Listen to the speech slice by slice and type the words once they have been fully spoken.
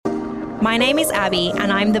My name is Abby,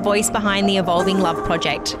 and I'm the voice behind the Evolving Love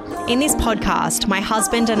Project. In this podcast, my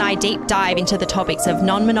husband and I deep dive into the topics of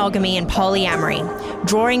non-monogamy and polyamory,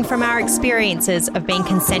 drawing from our experiences of being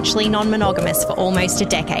consensually non-monogamous for almost a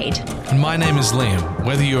decade. And my name is Liam.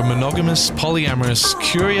 Whether you're monogamous, polyamorous,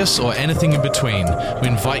 curious, or anything in between, we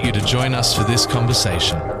invite you to join us for this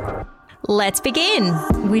conversation. Let's begin.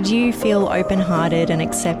 Would you feel open-hearted and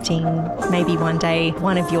accepting maybe one day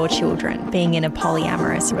one of your children being in a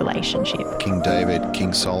polyamorous relationship? King David,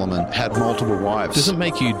 King Solomon had multiple wives. Does it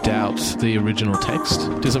make you doubt the original text?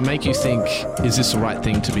 Does it make you think, is this the right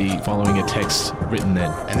thing to be following a text written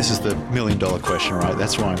then? And this is the million-dollar question, right?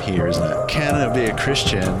 That's why I'm here, isn't it? Can I be a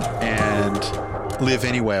Christian and live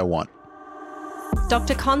any way I want?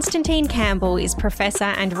 Dr. Constantine Campbell is Professor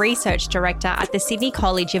and Research Director at the Sydney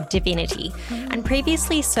College of Divinity and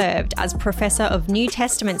previously served as Professor of New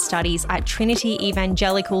Testament Studies at Trinity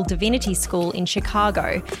Evangelical Divinity School in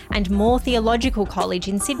Chicago and Moore Theological College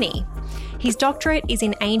in Sydney. His doctorate is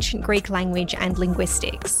in Ancient Greek Language and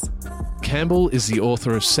Linguistics. Campbell is the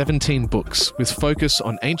author of 17 books with focus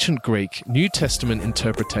on ancient Greek, New Testament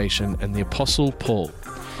interpretation and the Apostle Paul.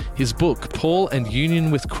 His book, Paul and Union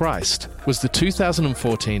with Christ, was the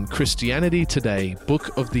 2014 Christianity Today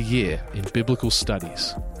Book of the Year in Biblical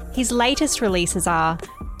Studies. His latest releases are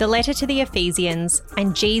The Letter to the Ephesians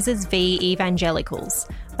and Jesus v. Evangelicals,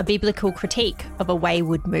 a biblical critique of a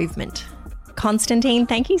wayward movement. Constantine,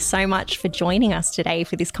 thank you so much for joining us today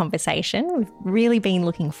for this conversation. We've really been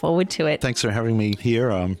looking forward to it. Thanks for having me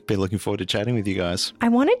here. I've been looking forward to chatting with you guys. I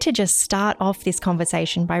wanted to just start off this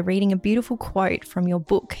conversation by reading a beautiful quote from your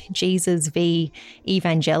book, Jesus v.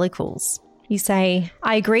 Evangelicals. You say,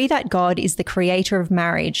 "I agree that God is the creator of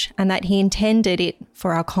marriage and that he intended it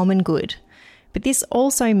for our common good. But this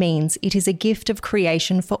also means it is a gift of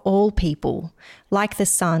creation for all people, like the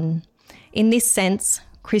sun. In this sense,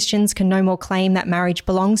 Christians can no more claim that marriage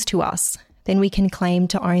belongs to us than we can claim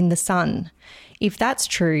to own the sun. If that's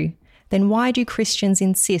true, then why do Christians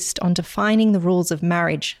insist on defining the rules of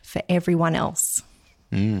marriage for everyone else?"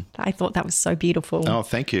 I thought that was so beautiful. Oh,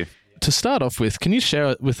 thank you. To start off with, can you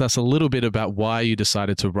share with us a little bit about why you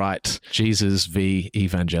decided to write Jesus v.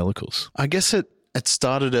 Evangelicals? I guess it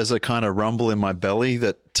started as a kind of rumble in my belly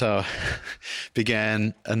that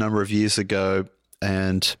began a number of years ago.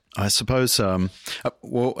 And I suppose, a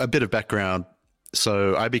bit of background.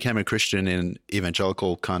 So I became a Christian in an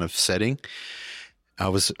evangelical kind of setting. I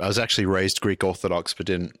was actually raised Greek Orthodox, but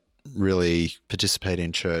didn't really participate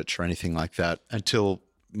in church or anything like that until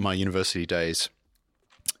my university days.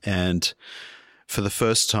 And for the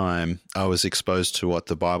first time, I was exposed to what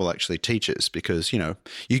the Bible actually teaches because, you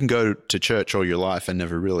can go to church all your life and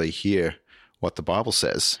never really hear what the Bible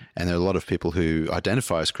says. And there are a lot of people who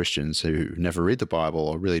identify as Christians who never read the Bible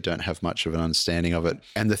or really don't have much of an understanding of it.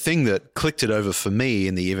 And the thing that clicked it over for me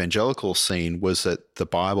in the evangelical scene was that the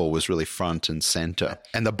Bible was really front and center.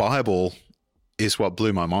 And the Bible is what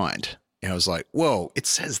blew my mind. I was like, whoa, it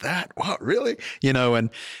says that? What, really?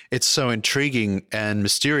 And it's so intriguing and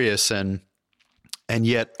mysterious and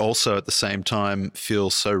yet also at the same time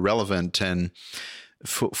feels so relevant and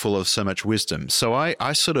full of so much wisdom. So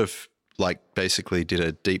I sort of basically did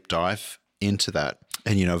a deep dive into that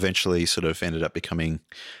and, eventually sort of ended up becoming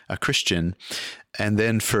a Christian. And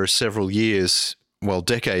then for several years,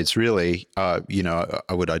 decades really, I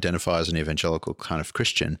would identify as an evangelical kind of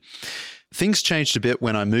Christian. Things changed a bit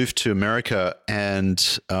when I moved to America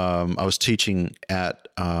and I was teaching at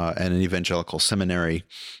an evangelical seminary.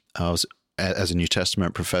 I was as a New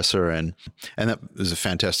Testament professor, and that was a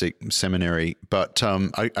fantastic seminary. But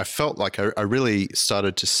I felt like I really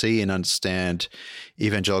started to see and understand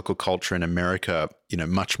evangelical culture in America,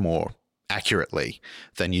 much more accurately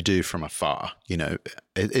than you do from afar.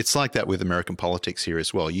 It's like that with American politics here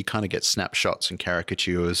as well. You kind of get snapshots and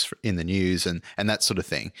caricatures in the news and that sort of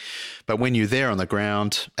thing. But when you're there on the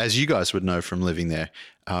ground, as you guys would know from living there,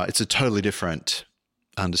 it's a totally different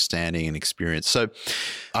understanding and experience. So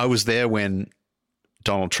I was there when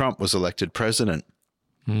Donald Trump was elected president.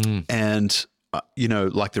 And,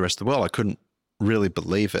 like the rest of the world, I couldn't really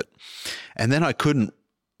believe it. And then I couldn't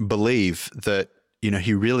believe that,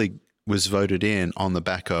 he really was voted in on the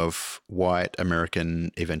back of white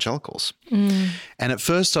American evangelicals. And at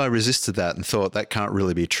first I resisted that and thought that can't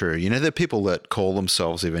really be true. There are people that call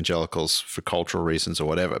themselves evangelicals for cultural reasons or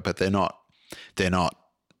whatever, but they're not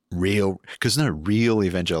real, because no real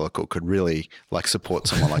evangelical could really support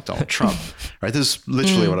someone like Donald Trump, right? This is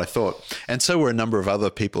literally what I thought. And so were a number of other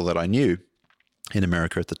people that I knew in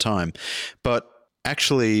America at the time. But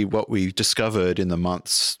actually what we discovered in the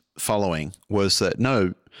months following was that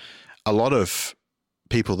no, a lot of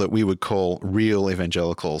people that we would call real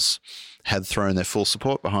evangelicals had thrown their full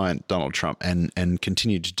support behind Donald Trump and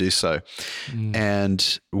continued to do so.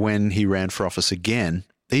 And when he ran for office again,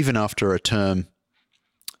 even after a term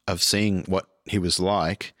of seeing what he was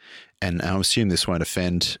like, and I assume this won't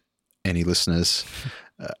offend any listeners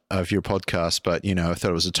of your podcast, but, I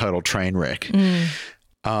thought it was a total train wreck.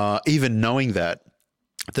 Even knowing that,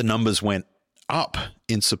 the numbers went up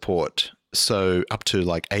in support. So up to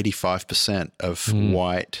like 85% of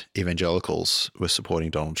white evangelicals were supporting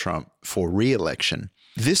Donald Trump for re-election.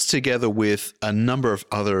 This, together with a number of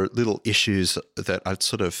other little issues that I'd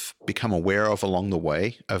sort of become aware of along the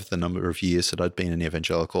way of the number of years that I'd been an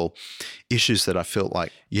evangelical, issues that I felt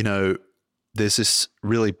like, there's this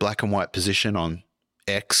really black and white position on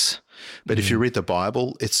X, but if you read the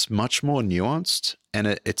Bible, it's much more nuanced and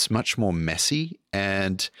it's much more messy,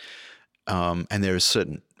 and there are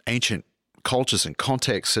certain ancient cultures and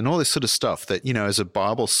contexts and all this sort of stuff that, as a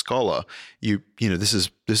Bible scholar, this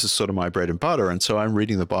is sort of my bread and butter. And so I'm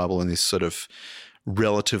reading the Bible in this sort of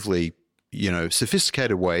relatively,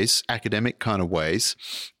 sophisticated ways, academic kind of ways.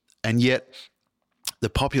 And yet the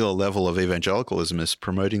popular level of evangelicalism is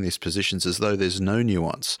promoting these positions as though there's no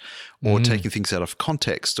nuance, or taking things out of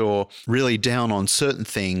context, or really down on certain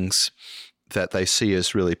things that they see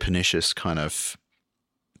as really pernicious kind of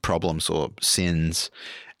problems or sins.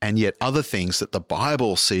 And yet other things that the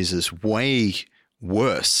Bible sees as way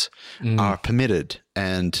worse are permitted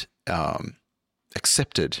and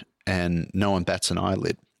accepted, and no one bats an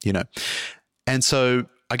eyelid, And so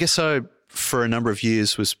I guess I, for a number of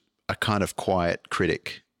years, was a kind of quiet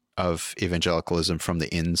critic of evangelicalism from the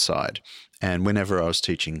inside. And whenever I was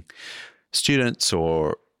teaching students,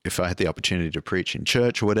 or if I had the opportunity to preach in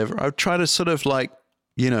church or whatever, I would try to sort of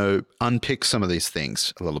unpick some of these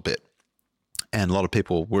things a little bit. And a lot of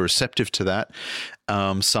people were receptive to that.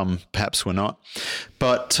 Some perhaps were not.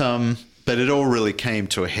 But it all really came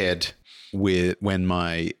to a head when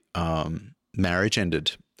my marriage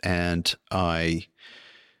ended, and I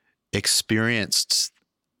experienced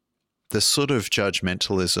the sort of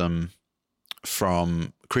judgmentalism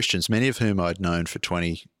from Christians, many of whom I'd known for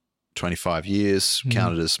 20, 25 years,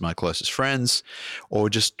 counted as my closest friends, or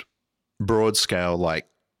just broad scale, like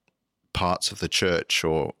parts of the church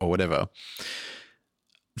or whatever,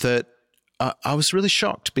 that I was really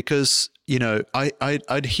shocked because,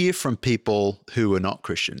 I'd hear from people who were not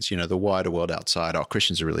Christians, the wider world outside,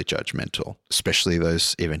 Christians are really judgmental, especially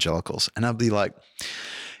those evangelicals. And I'd be like,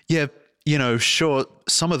 yeah, sure,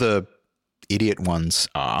 some of the idiot ones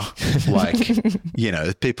are like,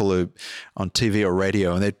 people who on TV or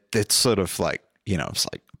radio, and they're sort of like, it's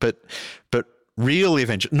like, but real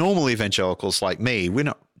normal evangelicals like me, we're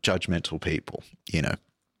not judgmental people,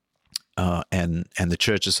 and the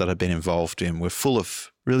churches that I've been involved in were full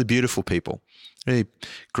of really beautiful people, really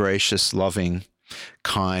gracious, loving,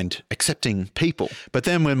 kind, accepting people. But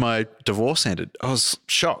then when my divorce ended, I was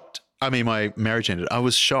shocked. My marriage ended. I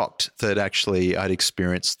was shocked that actually I'd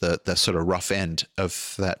experienced the sort of rough end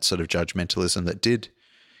of that sort of judgmentalism that did,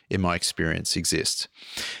 in my experience, exist.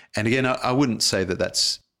 And again, I wouldn't say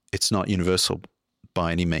that it's not universal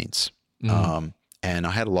by any means. And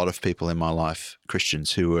I had a lot of people in my life,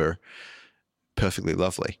 Christians, who were perfectly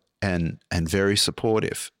lovely and very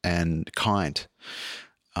supportive and kind.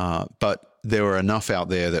 But there were enough out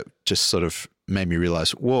there that just sort of made me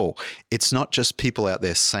realize, whoa, it's not just people out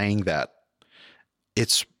there saying that.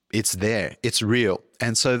 It's there. It's real.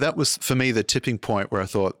 And so that was, for me, the tipping point where I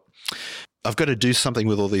thought, I've got to do something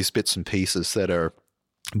with all these bits and pieces that are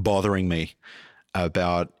bothering me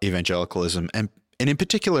about evangelicalism, and in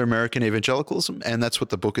particular American evangelicalism. And that's what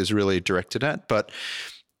the book is really directed at. But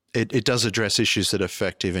it does address issues that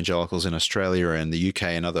affect evangelicals in Australia and the UK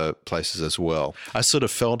and other places as well. I sort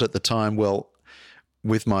of felt at the time, well,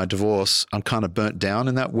 with my divorce, I'm kind of burnt down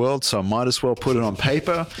in that world, so I might as well put it on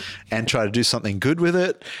paper and try to do something good with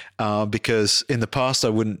it, because in the past I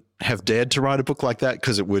wouldn't have dared to write a book like that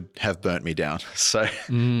because it would have burnt me down. So,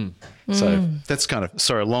 so that's kind of,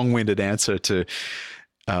 sorry, a long-winded answer to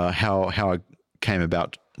how I came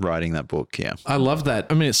about writing that book. Yeah. I love that.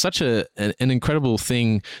 It's such an incredible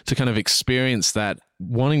thing to kind of experience that,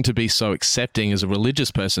 wanting to be so accepting as a religious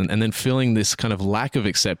person and then feeling this kind of lack of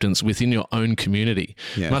acceptance within your own community.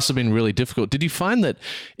 Yeah. Must have been really difficult. Did you find that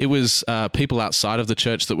it was people outside of the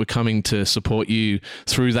church that were coming to support you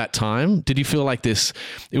through that time? Did you feel like it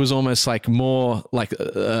was almost like more like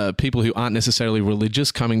people who aren't necessarily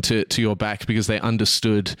religious coming to your back because they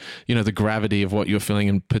understood, the gravity of what you're feeling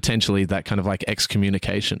and potentially that kind of like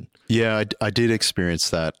excommunication? Yeah, I did experience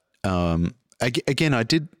that. Again, I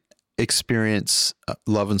did experience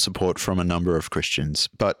love and support from a number of Christians,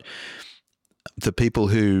 but the people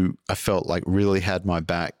who I felt like really had my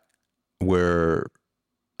back were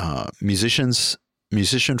musician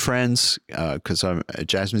friends, because I'm a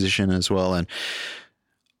jazz musician as well, and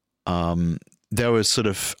they were sort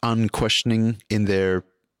of unquestioning in their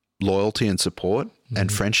loyalty and support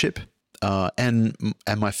and friendship, and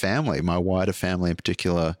my family, my wider family in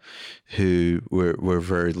particular, who were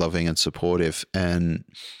very loving and supportive. And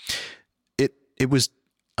it was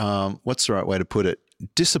what's the right way to put it?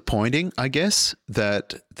 Disappointing, I guess,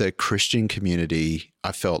 that the Christian community,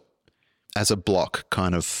 I felt as a block,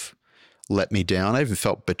 kind of let me down. I even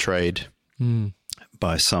felt betrayed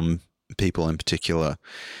by some people in particular.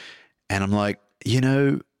 And I'm like,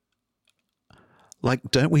 like,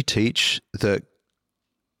 don't we teach that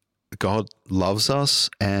God loves us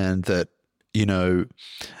and that,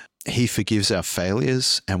 he forgives our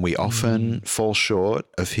failures, and we often fall short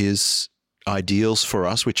of his ideals for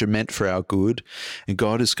us, which are meant for our good, and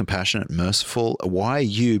God is compassionate and merciful. Why are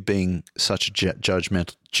you being such a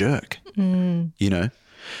judgmental jerk? And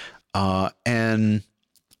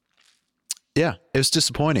yeah, it was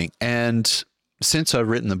disappointing. And since I've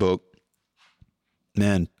written the book,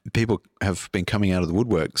 man, people have been coming out of the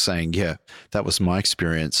woodwork saying, yeah, that was my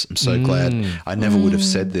experience. I'm so glad. I never would have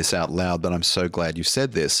said this out loud, but I'm so glad you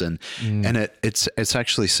said this. And it's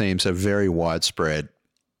actually seems a very widespread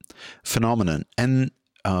phenomenon. And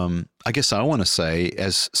I guess I want to say,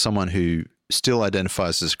 as someone who still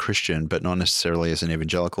identifies as a Christian, but not necessarily as an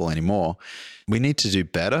evangelical anymore, we need to do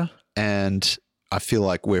better. And I feel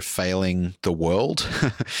like we're failing the world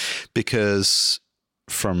because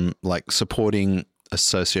from like supporting a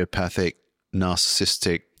sociopathic,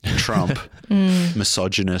 narcissistic Trump,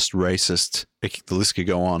 misogynist, racist, the list could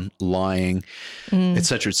go on, lying, et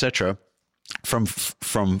cetera, from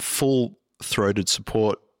full-throated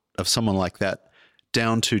support of someone like that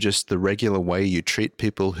down to just the regular way you treat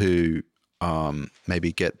people who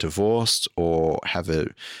maybe get divorced or have a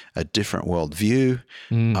different worldview,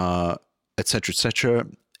 et cetera,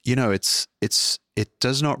 it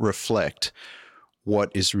does not reflect what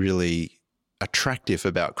is really attractive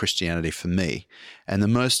about Christianity for me. And the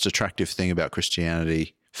most attractive thing about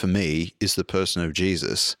Christianity for me is the person of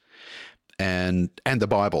Jesus and the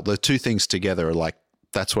Bible. The two things together are like,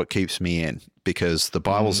 that's what keeps me in, because the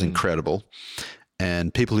Bible's incredible,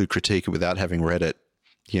 and people who critique it without having read it,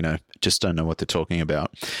 just don't know what they're talking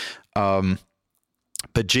about.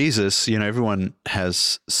 But Jesus, everyone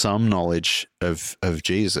has some knowledge of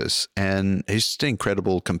Jesus, and he's just an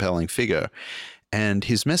incredible, compelling figure. And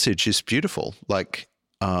his message is beautiful, like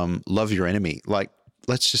love your enemy. Like,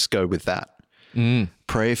 let's just go with that.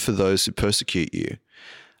 Pray for those who persecute you.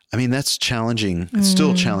 I mean, that's challenging. It's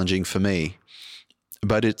still challenging for me,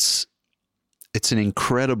 but it's an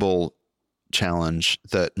incredible challenge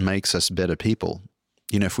that makes us better people,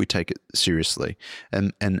 if we take it seriously,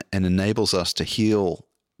 and enables us to heal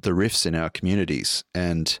the rifts in our communities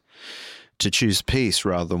and to choose peace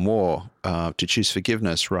rather than war, to choose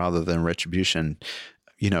forgiveness rather than retribution,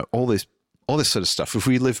 all this sort of stuff. If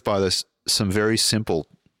we live by some very simple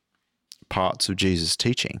parts of Jesus'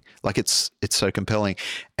 teaching, like it's so compelling.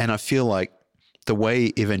 And I feel like the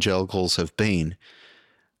way evangelicals have been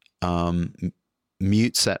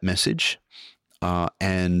mutes that message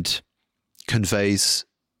and conveys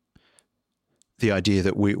the idea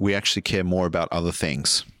that we actually care more about other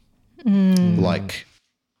things, like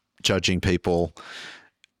judging people,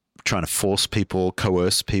 trying to force people,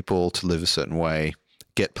 coerce people to live a certain way,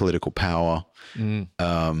 get political power, et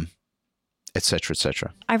cetera, et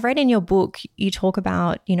cetera. I've read in your book, you talk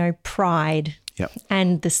about, pride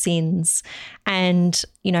and the sins, and,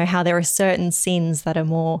 how there are certain sins that are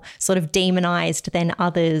more sort of demonized than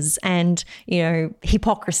others, and,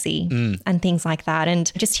 hypocrisy and things like that.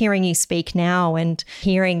 And just hearing you speak now and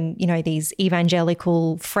hearing, these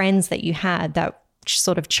evangelical friends that you had that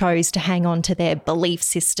sort of chose to hang on to their belief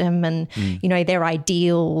system and, their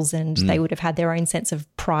ideals, and they would have had their own sense of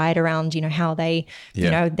pride around, how they,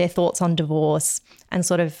 their thoughts on divorce, and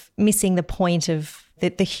sort of missing the point of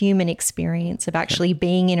the human experience of actually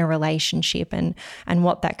being in a relationship and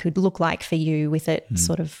what that could look like for you with it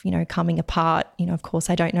sort of, coming apart. Of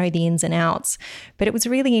course, I don't know the ins and outs, but it was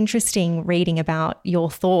really interesting reading about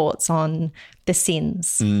your thoughts on the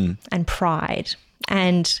sins and pride.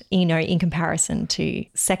 And, in comparison to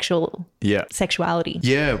sexuality.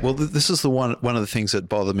 Yeah, well, this is one of the things that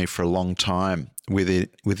bothered me for a long time within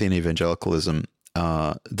evangelicalism,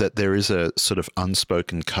 that there is a sort of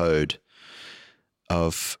unspoken code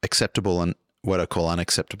of acceptable and what I call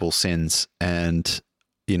unacceptable sins. And,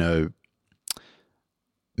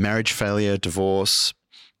 marriage failure, divorce,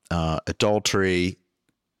 adultery,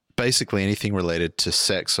 basically anything related to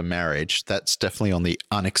sex or marriage, that's definitely on the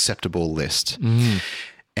unacceptable list.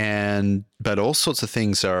 But all sorts of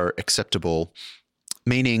things are acceptable,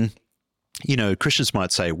 meaning, Christians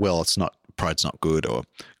might say, well, pride's not good, or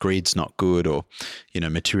greed's not good, or,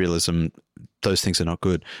 materialism, those things are not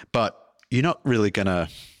good. But you're not really going to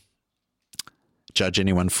judge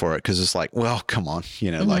anyone for it, because it's like, well, come on,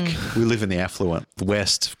 like we live in the affluent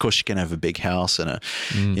West. Of course, you can have a big house and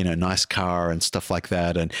a nice car and stuff like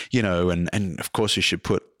that, and and of course you should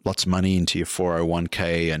put lots of money into your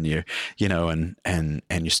 401k and your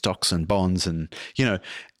and your stocks and bonds, and and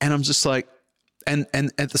I'm just like, and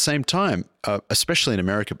at the same time, especially in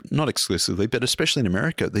America, not exclusively, but especially in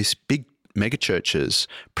America, these big mega churches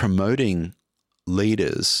promoting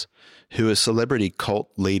leaders who are celebrity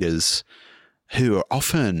cult leaders, who are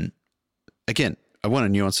often, again, I want to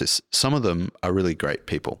nuance this. Some of them are really great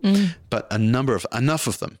people, but enough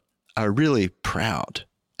of them are really proud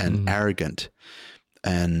and arrogant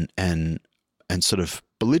and sort of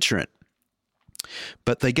belligerent.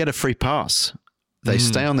 But they get a free pass. They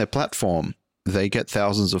stay on their platform. They get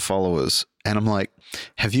thousands of followers. And I'm like,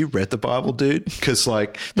 have you read the Bible, dude? Because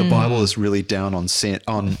like the Bible is really down on sin,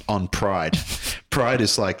 on pride. Pride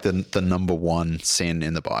is like the number one sin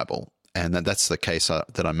in the Bible. And that's the case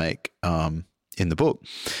that I make in the book.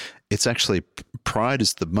 It's actually, pride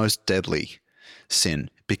is the most deadly sin,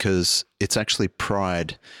 because it's actually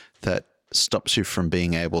pride that stops you from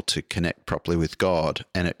being able to connect properly with God,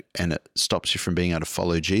 and it stops you from being able to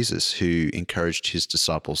follow Jesus, who encouraged his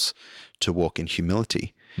disciples to walk in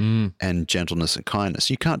humility and gentleness and kindness.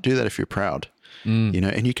 You can't do that if you're proud,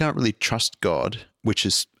 and you can't really trust God, which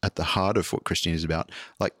is at the heart of what Christianity is about.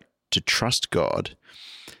 Like, to trust God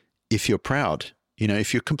if you're proud,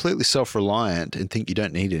 if you're completely self-reliant and think you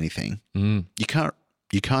don't need anything, you can't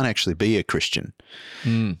actually be a Christian,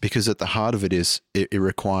 because at the heart of it is, it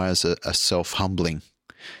requires a self-humbling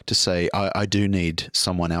to say, I do need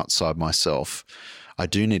someone outside myself. I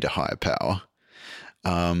do need a higher power.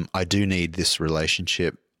 I do need this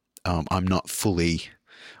relationship. I'm not fully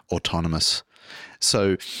autonomous.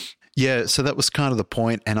 So that was kind of the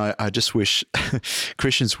point. And I just wish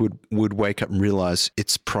Christians would wake up and realize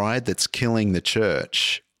it's pride that's killing the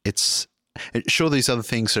church. Sure, these other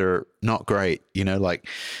things are not great, like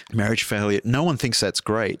marriage failure. No one thinks that's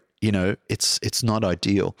great. It's not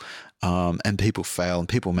ideal. And people fail and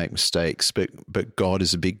people make mistakes, but God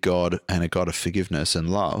is a big God and a God of forgiveness and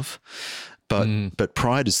love. But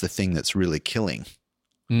pride is the thing that's really killing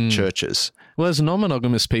churches. Well, as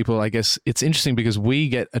non-monogamous people, I guess it's interesting because we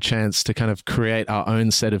get a chance to kind of create our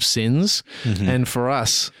own set of sins. And for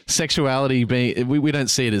us, sexuality we don't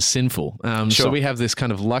see it as sinful. So we have this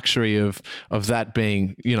kind of luxury of that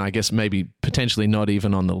being, I guess maybe potentially not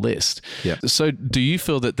even on the list. Yeah. So do you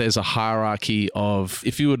feel that there's a hierarchy of,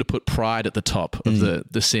 if you were to put pride at the top of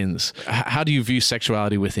the sins, how do you view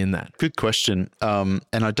sexuality within that? Good question. And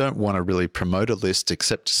I don't want to really promote a list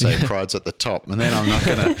except to say pride's at the top, and then I'm not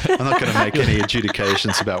going to make any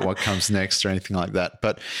adjudications about what comes next or anything like that.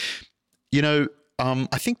 But,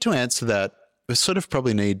 I think to answer that, we sort of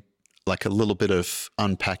probably need like a little bit of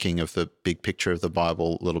unpacking of the big picture of the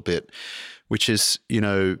Bible a little bit, which is,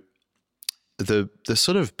 the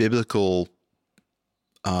sort of biblical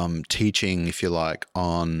teaching, if you like,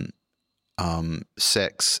 on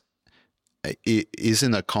sex is in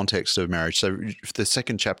the context of marriage. So the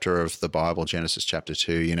second chapter of the Bible, Genesis chapter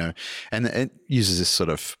 2, and it uses this sort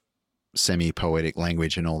of semi-poetic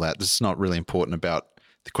language and all that. This is not really important about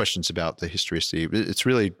the questions about the historicity. It's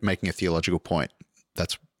really making a theological point.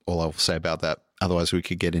 That's all I'll say about that. Otherwise, we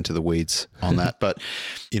could get into the weeds on that. But,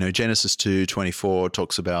 Genesis 2:24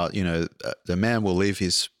 talks about, the man will leave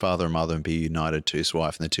his father and mother and be united to his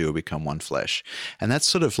wife, and the two will become one flesh. And that's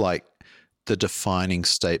sort of like the defining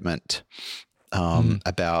statement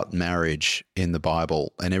about marriage in the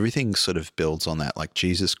Bible, and everything sort of builds on that. Like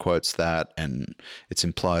Jesus quotes that, and it's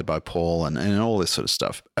implied by Paul, and all this sort of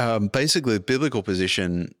stuff. Basically, the biblical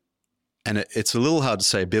position, and it's a little hard to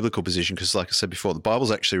say a biblical position because, like I said before, the Bible's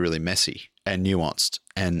actually really messy and nuanced,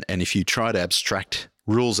 and if you try to abstract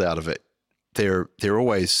rules out of it, you're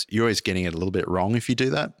always getting it a little bit wrong if you do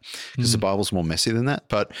that, because the Bible's more messy than that.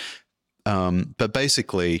 But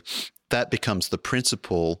basically, that becomes the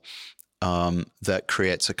principle that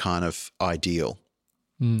creates a kind of ideal.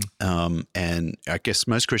 And I guess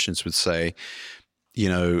most Christians would say,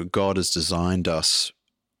 God has designed us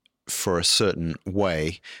for a certain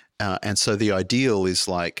way. And so the ideal is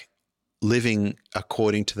like living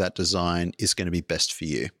according to that design is going to be best for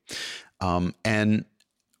you. And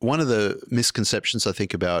one of the misconceptions I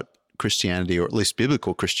think about Christianity, or at least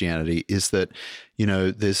biblical Christianity, is that,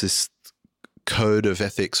 there's this code of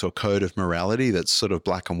ethics or code of morality that's sort of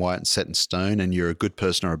black and white and set in stone, and you're a good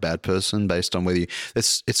person or a bad person based on whether you.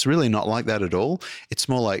 It's really not like that at all. It's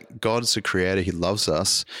more like God's a creator. He loves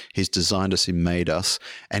us. He's designed us. He made us,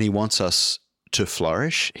 and he wants us to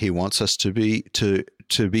flourish. He wants us to be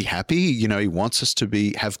happy. You know, he wants us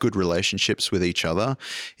to have good relationships with each other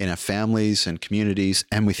in our families and communities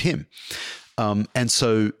and with him. And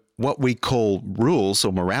so what we call rules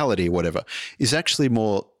or morality or whatever is actually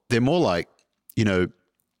they're more like, you know,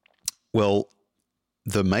 well,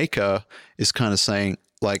 the maker is kind of saying,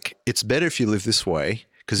 like, it's better if you live this way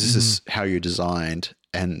because this is how you're designed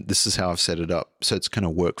and this is how I've set it up. So it's going to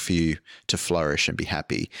work for you to flourish and be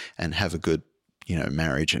happy and have a good, you know,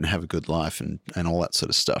 marriage and have a good life and all that sort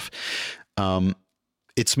of stuff.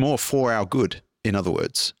 It's more for our good, in other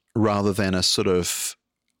words, rather than a sort of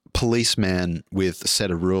policeman with a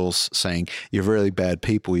set of rules saying, you're really bad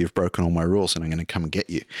people, you've broken all my rules and I'm going to come and get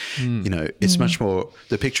you. You know, it's much more,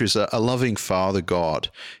 the picture is a loving father God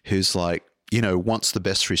who's like, you know, wants the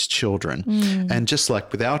best for his children. And just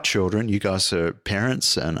like with our children, you guys are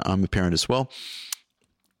parents and I'm a parent as well.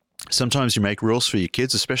 Sometimes you make rules for your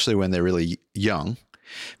kids, especially when they're really young,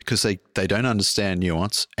 because they don't understand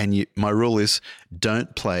nuance. And my rule is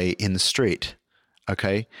don't play in the street,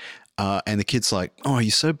 okay? And the kid's like, oh, you're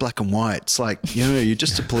so black and white. It's like, you know, you're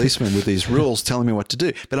just a policeman with these rules telling me what to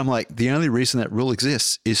do. But I'm like, the only reason that rule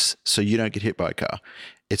exists is so you don't get hit by a car.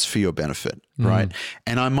 It's for your benefit, right?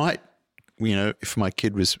 And I might, you know, if my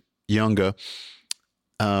kid was younger,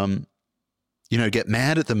 you know, get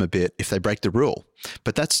mad at them a bit if they break the rule.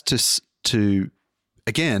 But that's just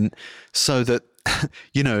again, so that,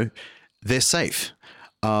 you know, they're safe.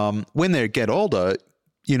 When they get older,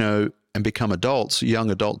 you know, and become adults,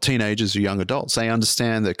 teenagers or young adults, they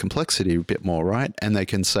understand the complexity a bit more, right? And they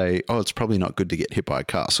can say, oh, it's probably not good to get hit by a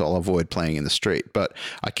car, so I'll avoid playing in the street. But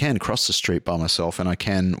I can cross the street by myself and I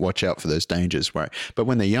can watch out for those dangers. But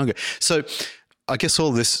when they're younger. So I guess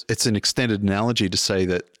all this, it's an extended analogy to say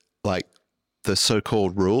that, like, the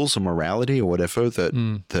so-called rules or morality or whatever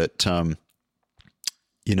that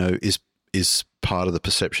you know, is part of the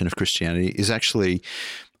perception of Christianity is actually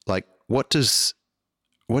like, what does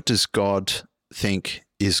God think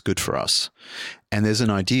is good for us? And there's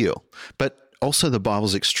an ideal, but also the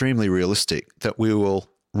Bible's extremely realistic that we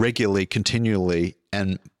will regularly, continually,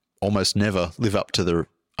 and almost never live up to the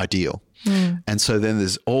ideal. And so then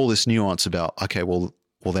there's all this nuance about, okay, well,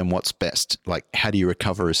 then what's best? Like, how do you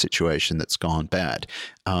recover a situation that's gone bad?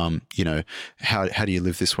 You know, how do you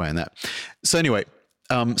live this way and that? So anyway,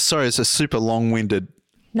 sorry, it's a super long-winded.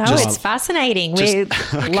 No, it's fascinating. We're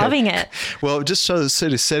loving it. Well, just sort of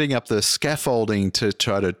setting up the scaffolding to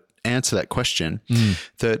try to answer that question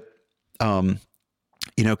that,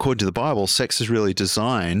 you know, according to the Bible, sex is really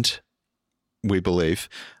designed, we believe,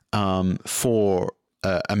 for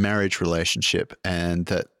a marriage relationship,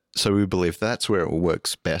 and so we believe that's where it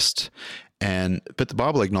works best. But the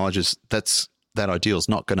Bible acknowledges that ideal is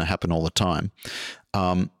not going to happen all the time.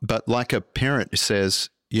 But like a parent who says,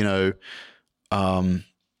 you know,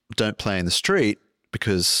 don't play in the street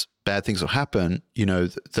because bad things will happen, you know,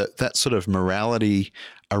 that sort of morality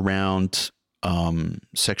around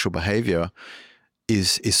sexual behavior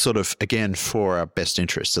is sort of, again, for our best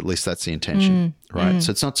interest. At least that's the intention, right?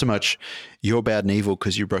 So it's not so much you're bad and evil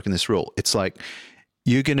because you've broken this rule. It's like,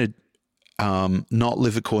 you're going to not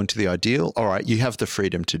live according to the ideal. All right, you have the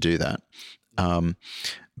freedom to do that.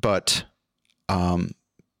 But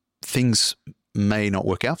things may not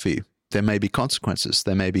work out for you. There may be consequences.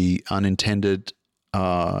 There may be an unintended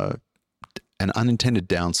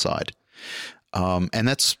downside. And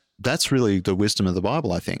that's really the wisdom of the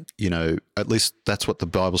Bible, I think. You know, at least that's what the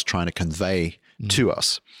Bible's trying to convey to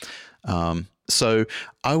us. So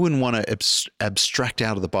I wouldn't want to abstract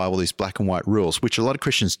out of the Bible these black and white rules, which a lot of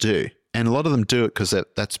Christians do. And a lot of them do it because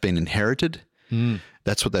that's been inherited.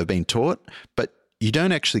 That's what they've been taught. But you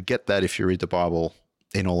don't actually get that if you read the Bible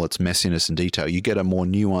in all its messiness and detail. You get a more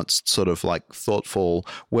nuanced, sort of like thoughtful,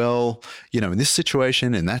 well, you know, in this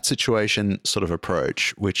situation, in that situation sort of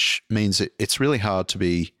approach, which means it's really hard to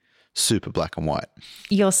be super black and white.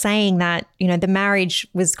 You're saying that, you know, the marriage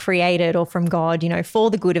was created or from God, you know, for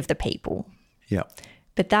the good of the people. Yeah.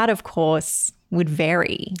 But that, of course, would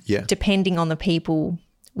vary depending on the people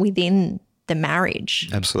within the marriage.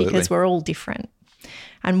 Absolutely. Because we're all different.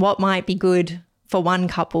 And what might be good for one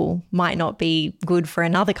couple might not be good for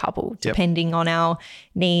another couple, depending on our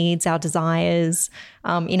needs, our desires,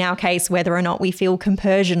 in our case, whether or not we feel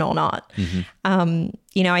compersion or not.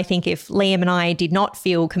 I think if Liam and I did not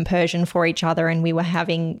feel compersion for each other and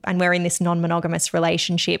we're in this non-monogamous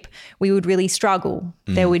relationship, we would really struggle.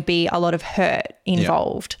 There would be a lot of hurt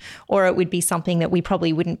involved, or it would be something that we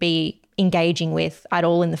probably wouldn't be engaging with at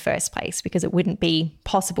all in the first place because it wouldn't be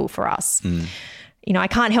possible for us. I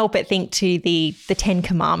can't help but think to the 10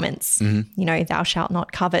 commandments, thou shalt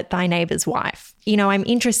not covet thy neighbor's wife. I'm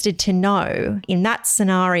interested to know in that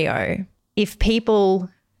scenario, if people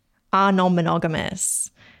are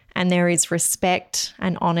non-monogamous and there is respect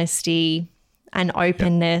and honesty and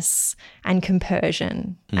openness and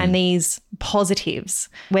compersion and these positives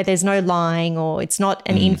where there's no lying or it's not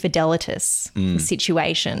an infidelitous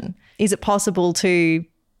situation, is it possible to,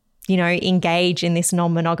 engage in this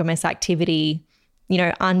non-monogamous activity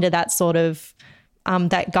under that sort of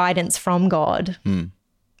that guidance from God,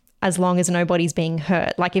 as long as nobody's being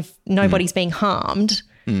hurt? Like if nobody's being harmed,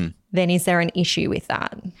 then is there an issue with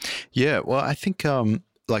that? Yeah, well, I think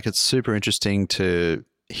it's super interesting to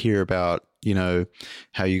hear about,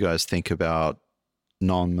 how you guys think about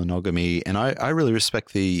non-monogamy. And I really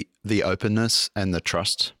respect the openness and the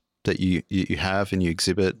trust that you have and you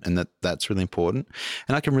exhibit, and that's really important.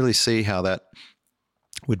 And I can really see how that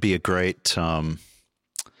would be a great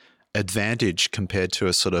advantage compared to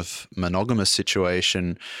a sort of monogamous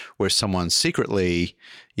situation where someone secretly,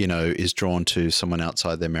 is drawn to someone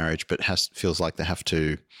outside their marriage, but feels like they have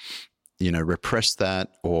to, repress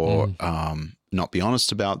that or not be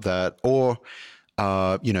honest about that, or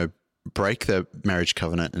break the marriage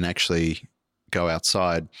covenant and actually go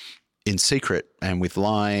outside in secret and with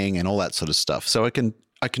lying and all that sort of stuff. So I can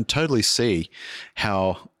totally see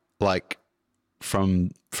how, like, from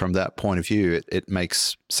that point of view, it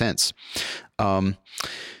makes sense.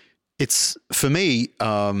 It's, for me,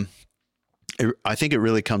 I think it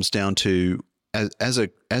really comes down to, as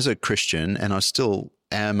a Christian, and I still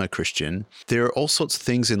am a Christian, there are all sorts of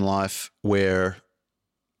things in life where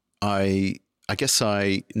I guess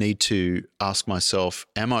I need to ask myself,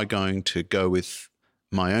 am I going to go with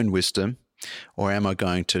my own wisdom, or am I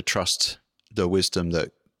going to trust the wisdom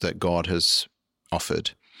that God has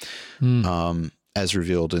offered, as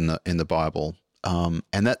revealed in the Bible?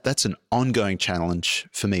 And that's an ongoing challenge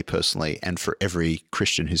for me personally, and for every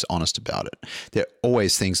Christian who's honest about it. There are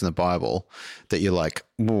always things in the Bible that you're like,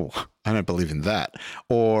 "Whoa, I don't believe in that,"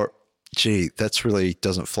 or "Gee, that's really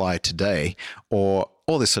doesn't fly today," or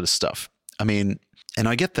all this sort of stuff. I mean, and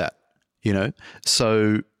I get that,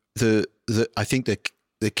 So I think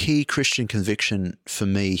the key Christian conviction for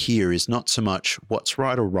me here is not so much what's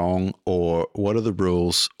right or wrong, or what are the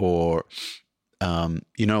rules, or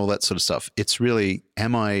all that sort of stuff. It's really,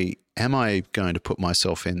 am I going to put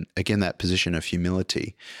myself in, again, that position of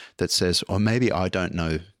humility that says, or maybe I don't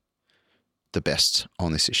know the best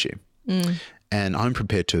on this issue. And I'm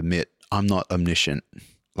prepared to admit I'm not omniscient.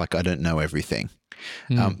 Like, I don't know everything.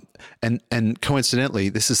 And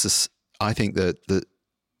coincidentally, I think that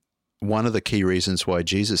one of the key reasons why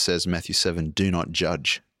Jesus says in Matthew 7, do not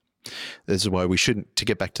judge. This is why we shouldn't, to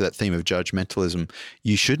get back to that theme of judgmentalism,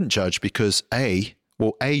 you shouldn't judge because A,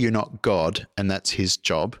 you're not God and that's his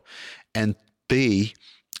job. And B,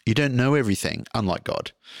 you don't know everything, unlike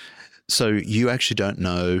God. So you actually don't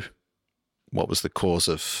know what was the cause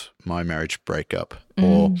of my marriage breakup,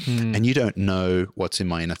 and you don't know what's in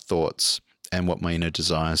my inner thoughts and what my inner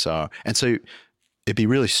desires are. And so it'd be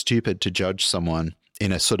really stupid to judge someone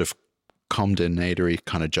in a sort of condemnatory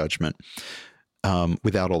kind of judgment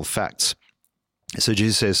without all the facts. So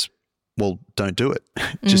Jesus says, well, don't do it.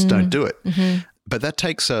 Just don't do it. But that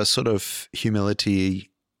takes a sort of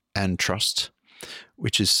humility and trust,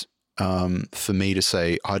 which is for me to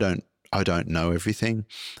say, I don't know everything.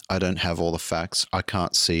 I don't have all the facts. I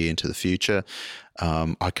can't see into the future.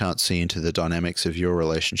 I can't see into the dynamics of your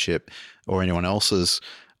relationship or anyone else's.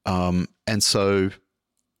 And so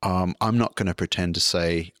I'm not going to pretend to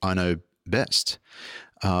say I know best.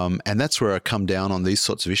 And that's where I come down on these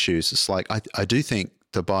sorts of issues. It's like, I do think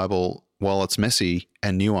the Bible, while it's messy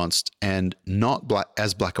and nuanced and not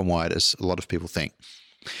as black and white as a lot of people think,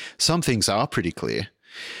 some things are pretty clear.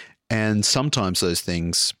 And sometimes those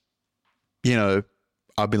things, I'd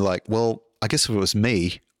be like, well, I guess if it was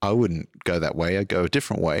me, I wouldn't go that way. I'd go a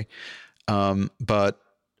different way. But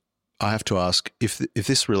I have to ask, if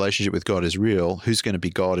this relationship with God is real, who's going to be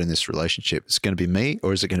God in this relationship? Is it going to be me,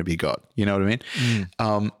 or is it going to be God? You know what I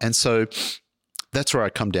mean? And so that's where I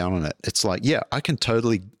come down on it. It's like, yeah, I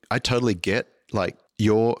totally get, like,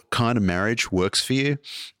 your kind of marriage works for you.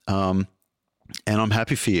 And I'm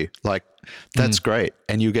happy for you. Like, that's great.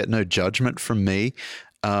 And you get no judgment from me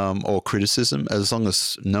or criticism, as long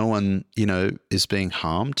as no one, is being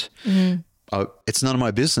harmed. It's none of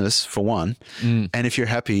my business, for one. And if you're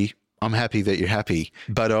happy, I'm happy that you're happy.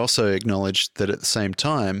 But I also acknowledge that at the same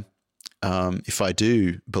time, if I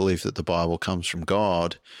do believe that the Bible comes from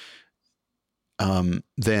God,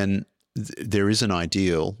 then there is an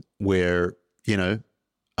ideal where,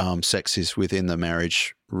 sex is within the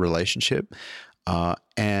marriage relationship.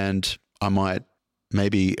 And I might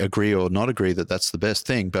maybe agree or not agree that that's the best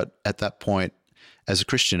thing. But at that point, as a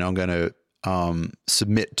Christian, I'm going to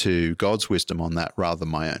submit to God's wisdom on that rather than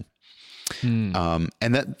my own.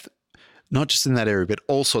 And that, not just in that area, but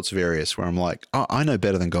all sorts of areas where I'm like, oh, I know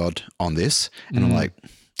better than God on this. And I'm like,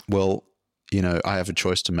 well, I have a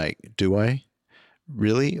choice to make. Do I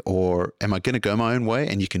really? Or am I going to go my own way?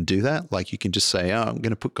 And you can do that. Like, you can just say, oh, I'm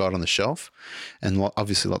going to put God on the shelf. And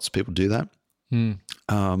obviously lots of people do that.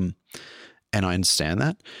 And I understand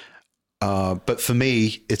that. But for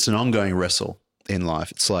me, it's an ongoing wrestle in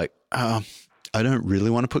life. It's like, I don't really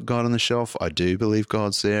want to put God on the shelf. I do believe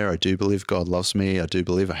God's there. I do believe God loves me. I do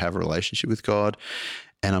believe I have a relationship with God,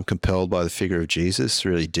 and I'm compelled by the figure of Jesus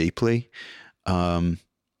really deeply. And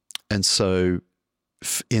so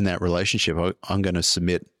in that relationship, I'm going to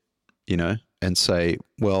submit, and say,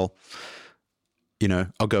 well,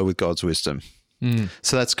 I'll go with God's wisdom.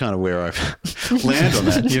 So that's kind of where I land on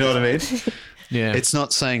that. You know what I mean? Yeah. It's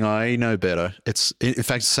not saying I know better. It's, in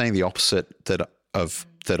fact, saying the opposite that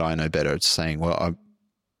I know better. It's saying, well,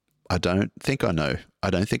 I don't think I know. I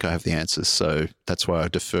don't think I have the answers. So that's why I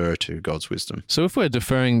defer to God's wisdom. So if we're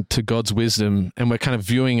deferring to God's wisdom and we're kind of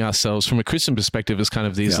viewing ourselves from a Christian perspective as kind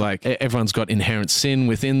of these, like, everyone's got inherent sin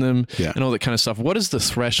within them and all that kind of stuff, what is the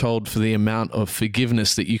threshold for the amount of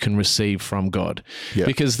forgiveness that you can receive from God?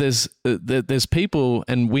 Because there's people,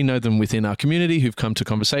 and we know them within our community, who've come to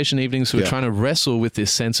conversation evenings, who are trying to wrestle with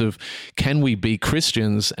this sense of, can we be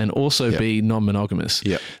Christians and also be non-monogamous?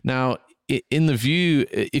 Now, in the view,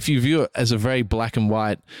 if you view it as a very black and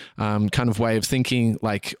white kind of way of thinking,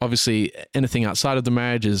 like, obviously anything outside of the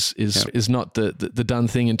marriage is not the done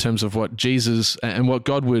thing in terms of what Jesus and what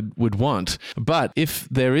God would want. But if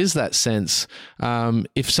there is that sense,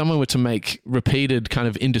 if someone were to make repeated kind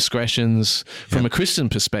of indiscretions from a Christian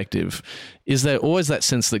perspective, is there always that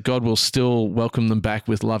sense that God will still welcome them back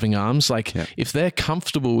with loving arms? Like, if they're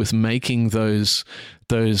comfortable with making those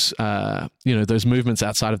movements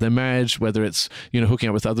outside of their marriage, whether it's, hooking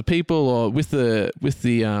up with other people or with the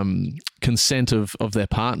consent of their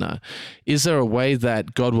partner, is there a way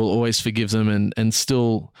that God will always forgive them and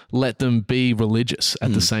still let them be religious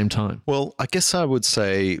at the same time? Well, I guess I would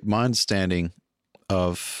say my understanding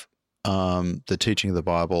of the teaching of the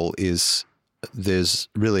Bible is there's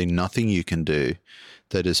really nothing you can do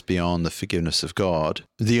that is beyond the forgiveness of God.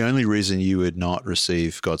 The only reason you would not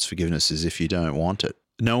receive God's forgiveness is if you don't want it.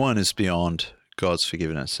 No one is beyond God's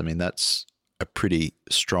forgiveness. I mean, that's a pretty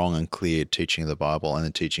strong and clear teaching of the Bible and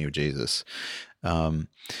the teaching of Jesus.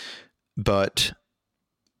 But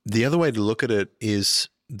the other way to look at it is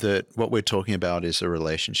that what we're talking about is a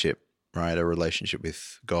relationship, right? A relationship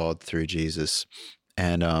with God through Jesus.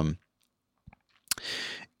 And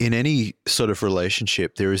in any sort of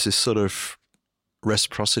relationship, there is this sort of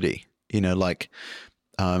reciprocity,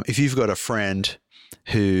 if you've got a friend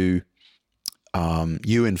who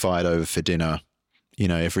you invite over for dinner,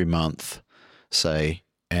 every month, say,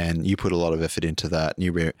 and you put a lot of effort into that,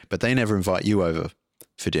 but they never invite you over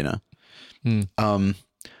for dinner.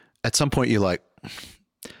 At some point you're like,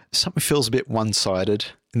 something feels a bit one-sided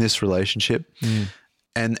in this relationship.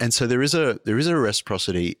 And so there is a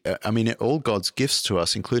reciprocity. I mean, all God's gifts to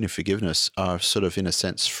us, including forgiveness, are sort of in a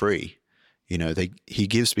sense free. He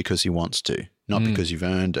gives because he wants to, not because you've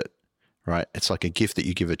earned it, right? It's like a gift that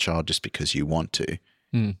you give a child just because you want to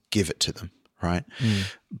give it to them, right?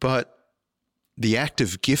 But the act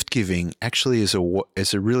of gift giving actually is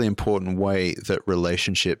a really important way that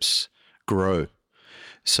relationships grow.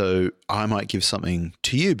 So I might give something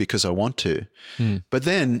to you because I want to, but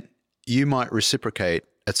then you might reciprocate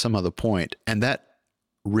at some other point, and that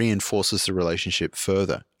reinforces the relationship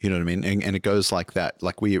further. You know what I mean? And it goes like that.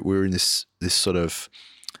 Like we're in this sort of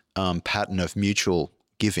pattern of mutual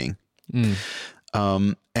giving.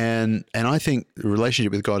 And I think the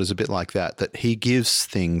relationship with God is a bit like that he gives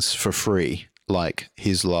things for free, like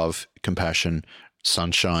his love, compassion,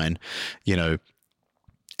 sunshine,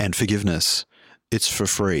 and forgiveness. It's for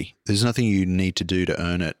free. There's nothing you need to do to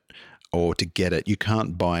earn it or to get it. You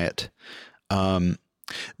can't buy it.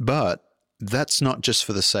 But that's not just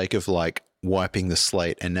for the sake of like wiping the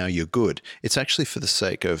slate and now you're good. It's actually for the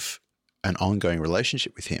sake of an ongoing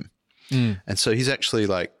relationship with him. And so he's actually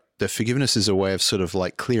like the forgiveness is a way of sort of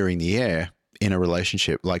like clearing the air in a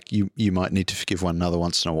relationship. Like you might need to forgive one another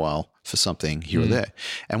once in a while for something here or there.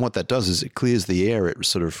 And what that does is it clears the air. It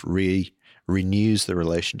sort of renews the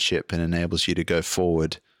relationship and enables you to go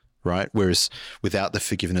forward, right? Whereas without the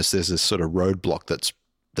forgiveness, there's this sort of roadblock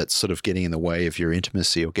that's sort of getting in the way of your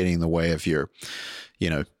intimacy or getting in the way of your,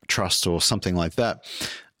 trust or something like that.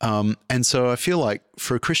 And so I feel like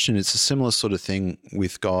for a Christian, it's a similar sort of thing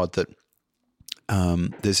with God, that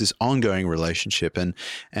there's this ongoing relationship, and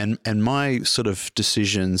my sort of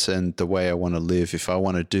decisions and the way I want to live, if I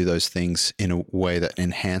want to do those things in a way that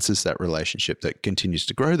enhances that relationship, that continues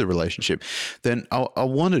to grow the relationship, then I'll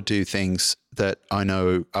want to do things that I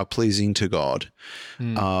know are pleasing to God,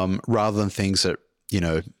 rather than things that,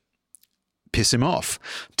 piss him off,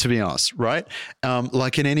 to be honest, right?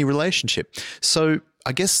 Like in any relationship. So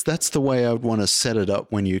I guess that's the way I would want to set it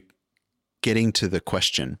up when you're getting to the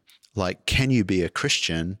question. Like, can you be a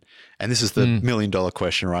Christian? And this is the $1 million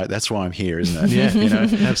question, right? That's why I'm here, isn't it?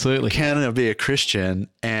 Yeah, absolutely. Can I be a Christian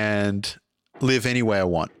and live any way I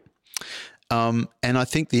want? And I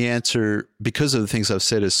think the answer, because of the things I've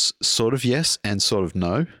said, is sort of yes and sort of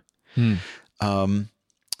no.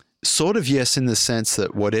 Sort of yes in the sense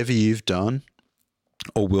that whatever you've done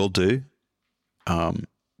or will do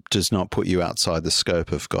does not put you outside the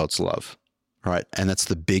scope of God's love, right? And that's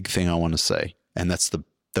the big thing I want to say. And that's the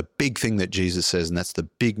big thing that Jesus says, and that's the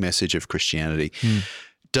big message of Christianity.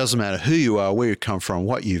 Doesn't matter who you are, where you come from,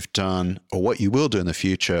 what you've done, or what you will do in the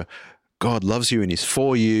future. God loves you and he's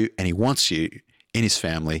for you and he wants you in his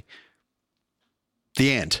family.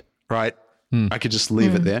 The end, right? I could just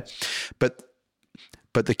leave it there.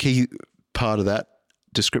 But the key part of that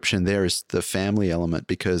description there is the family element,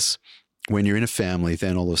 because when you're in a family,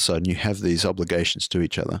 then all of a sudden you have these obligations to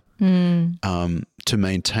each other to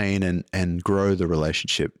maintain and grow the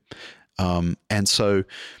relationship. And so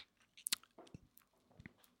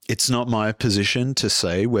it's not my position to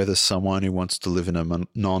say whether someone who wants to live in a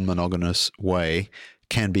non-monogamous way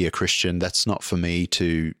can be a Christian. That's not for me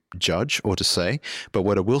to judge or to say. But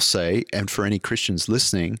what I will say, and for any Christians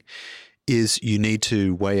listening, is you need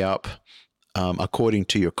to weigh up, according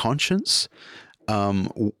to your conscience,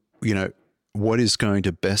 what is going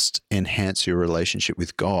to best enhance your relationship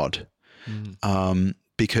with God.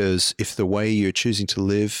 Because if the way you're choosing to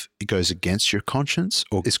live goes against your conscience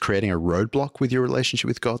or is creating a roadblock with your relationship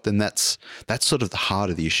with God, then that's sort of the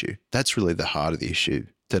heart of the issue. That's really the heart of the issue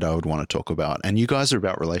that I would want to talk about. And you guys are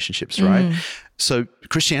about relationships, right? So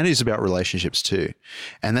Christianity is about relationships too.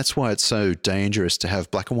 And that's why it's so dangerous to have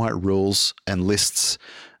black and white rules and lists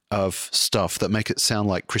of stuff that make it sound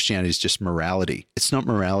like Christianity is just morality. It's not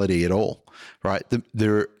morality at all, right?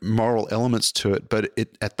 There are moral elements to it, but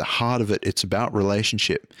at the heart of it, it's about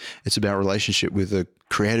relationship. It's about relationship with the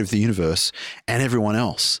creator of the universe and everyone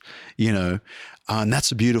else, and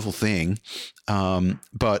that's a beautiful thing.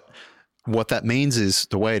 But what that means is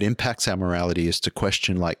the way it impacts our morality is to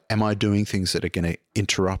question, like, am I doing things that are going to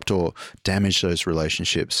interrupt or damage those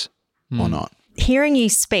relationships or not? Hearing you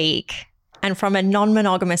speak, and from a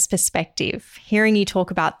non-monogamous perspective, hearing you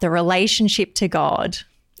talk about the relationship to God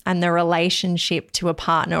and the relationship to a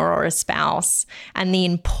partner or a spouse and the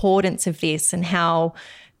importance of this and how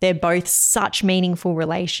they're both such meaningful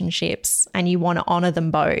relationships and you want to honor them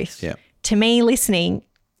both. Yeah. To me, listening,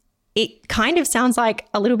 it kind of sounds like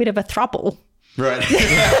a little bit of a throuple. Right.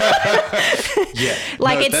 Yeah.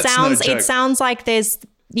 Like No, it sounds like there's,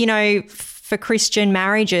 for Christian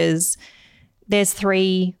marriages,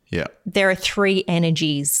 there are three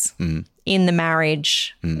energies in the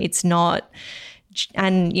marriage. It's not,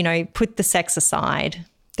 and, put the sex aside.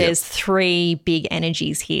 There's three big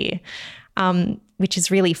energies here, which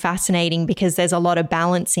is really fascinating because there's a lot of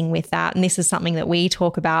balancing with that. And this is something that we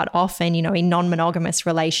talk about often, in non-monogamous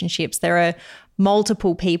relationships. There are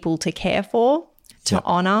multiple people to care for, to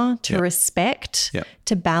honor, to respect,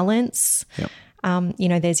 to balance.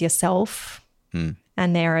 There's yourself.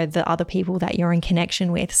 And there are the other people that you're in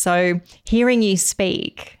connection with. So hearing you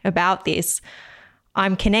speak about this,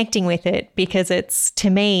 I'm connecting with it because it's, to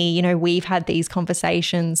me, we've had these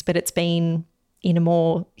conversations, but it's been in a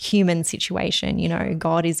more human situation.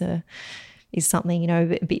 God is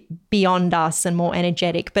something, beyond us and more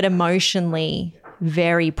energetic, but emotionally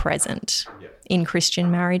very present in Christian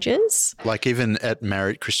marriages. Like even at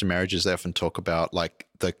Christian marriages, they often talk about like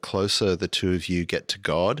the closer the two of you get to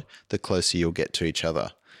God, the closer you'll get to each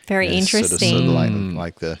other. Very interesting. Sort of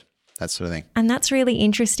like that sort of thing. And that's really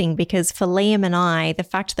interesting because for Liam and I, the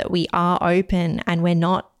fact that we are open and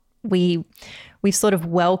we've sort of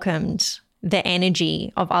welcomed the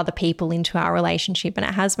energy of other people into our relationship, and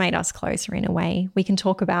it has made us closer in a way. We can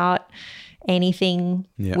talk about, anything.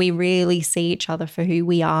 Yep. We really see each other for who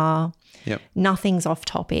we are. Yep. Nothing's off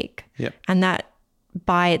topic. Yep. And that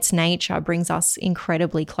by its nature brings us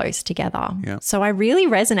incredibly close together. Yep. So I really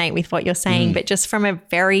resonate with what you're saying, but just from a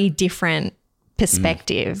very different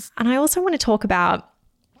perspective. And I also want to talk about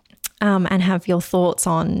and have your thoughts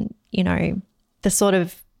on, you know, the sort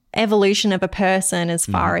of evolution of a person as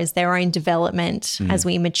far as their own development as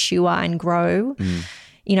we mature and grow,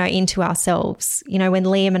 you know, into ourselves. You know, when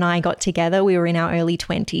Liam and I got together, we were in our early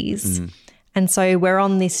 20s. And so we're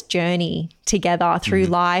on this journey together through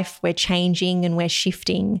life. We're changing and we're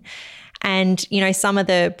shifting. And, you know, some of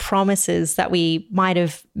the promises that we might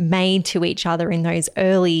have made to each other in those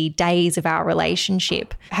early days of our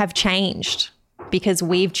relationship have changed because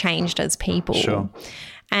we've changed as people. Sure.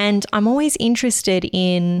 And I'm always interested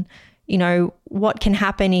in, you know, what can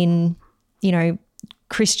happen in, you know,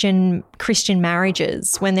 Christian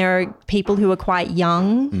marriages when there are people who are quite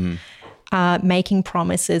young, making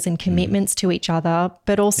promises and commitments to each other,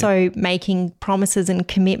 but also making promises and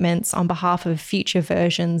commitments on behalf of future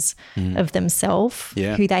versions of themselves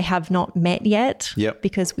who they have not met yet,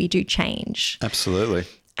 because we do change. Absolutely.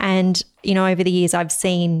 And, you know, over the years, I've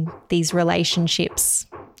seen these relationships,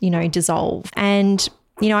 you know, dissolve. And,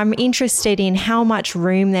 you know, I'm interested in how much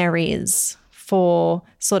room there is for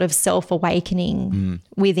sort of self-awakening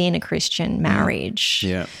within a Christian marriage.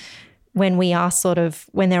 Yeah. When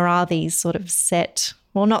there are these sort of set,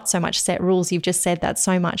 well, not so much set rules. You've just said that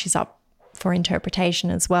so much is up for interpretation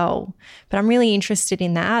as well. But I'm really interested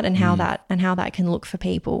in that and how that can look for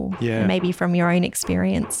people. Yeah. Maybe from your own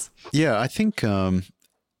experience. Yeah, I think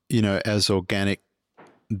you know, as organic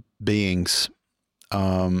beings,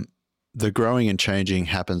 the growing and changing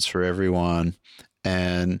happens for everyone.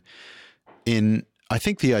 And I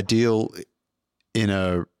think the ideal in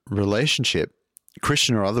a relationship,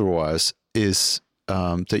 Christian or otherwise, is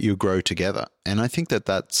that you grow together. And I think that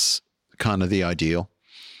that's kind of the ideal.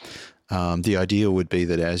 The ideal would be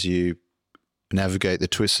that as you navigate the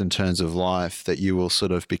twists and turns of life, that you will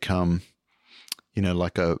sort of become, you know,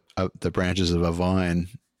 like the branches of a vine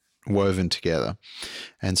woven together.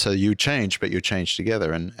 And so you change, but you change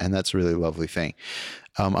together. And that's a really lovely thing.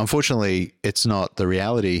 Unfortunately, it's not the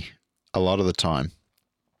reality a lot of the time.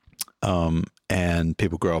 And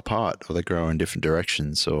people grow apart or they grow in different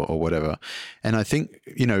directions or whatever. And I think,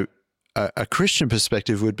 you know, a Christian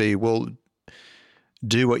perspective would be, well,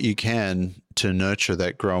 do what you can to nurture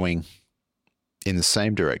that growing in the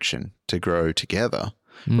same direction, to grow together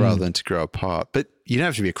rather than to grow apart. But you don't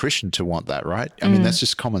have to be a Christian to want that, right? I mean, that's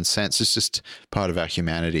just common sense. It's just part of our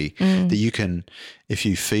humanity that you can, if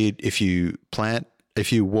you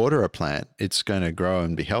water a plant, it's going to grow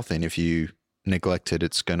and be healthy. And if you neglect it,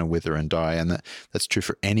 it's going to wither and die. And that's true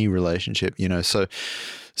for any relationship, you know. So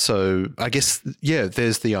I guess, yeah,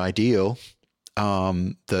 there's the ideal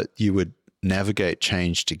that you would navigate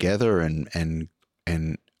change together and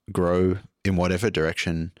grow in whatever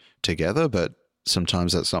direction together. But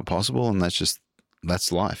sometimes that's not possible, and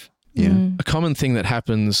that's life. Yeah. A common thing that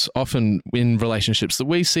happens often in relationships that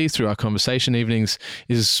we see through our conversation evenings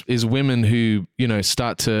is women who, you know,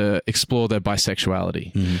 start to explore their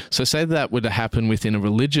bisexuality. So say that would happen within a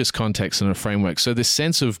religious context and a framework. So this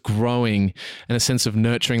sense of growing and a sense of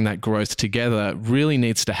nurturing that growth together really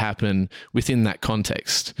needs to happen within that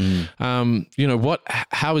context. You know,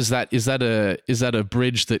 how is that? Is that a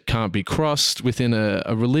bridge that can't be crossed within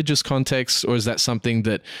a religious context, or is that something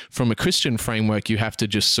that from a Christian framework you have to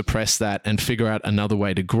just suppress that and figure out another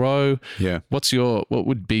way to grow? Yeah. What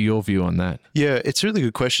would be your view on that? Yeah, it's a really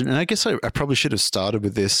good question. And I guess I probably should have started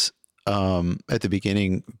with this at the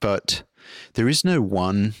beginning, but there is no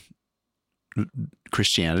one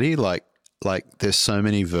Christianity. Like there's so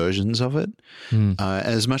many versions of it.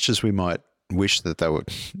 As much as we might wish that they would,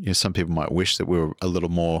 you know, some people might wish that we were a little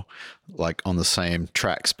more like on the same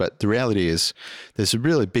tracks, but the reality is there's a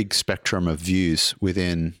really big spectrum of views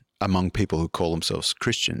among people who call themselves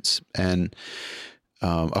Christians. And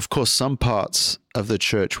of course, some parts of the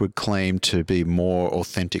church would claim to be more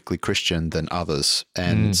authentically Christian than others.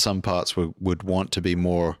 And some parts would want to be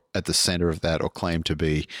more at the center of that or claim to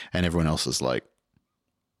be, and everyone else is like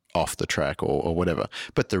off the track or whatever.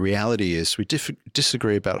 But the reality is we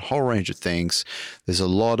disagree about a whole range of things. There's a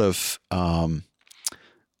lot of,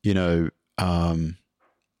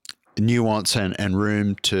 nuance and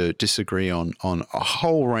room to disagree on a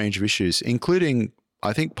whole range of issues, including,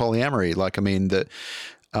 I think, polyamory. Like, I mean, that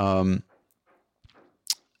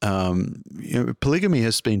polygamy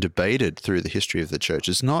has been debated through the history of the church.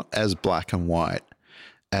 It's not as black and white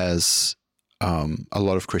as a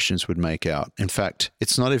lot of Christians would make out. In fact,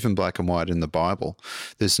 it's not even black and white in the Bible.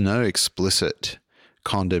 There's no explicit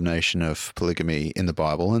condemnation of polygamy in the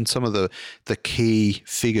Bible, and some of the key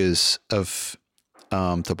figures of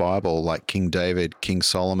the Bible, like King David, King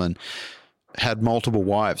Solomon, had multiple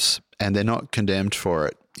wives, and they're not condemned for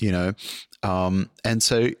it, and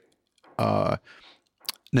so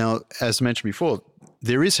now, as mentioned before,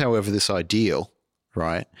 there is, however, this ideal,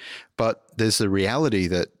 right? But there's the reality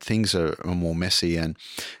that things are more messy, and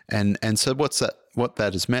so what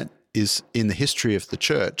that has meant is, in the history of the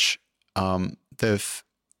church, there've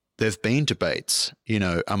been debates,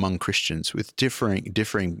 among Christians with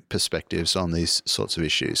differing perspectives on these sorts of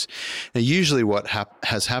issues. Now, usually what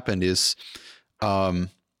has happened is, out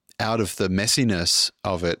of the messiness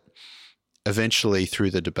of it, eventually through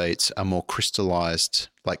the debates, a more crystallized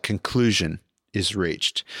conclusion is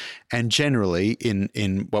reached. And generally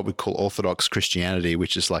in what we call Orthodox Christianity,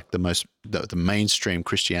 which is like the mainstream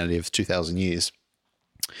Christianity of 2,000 years,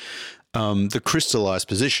 the crystallized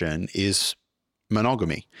position is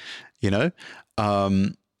monogamy,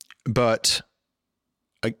 but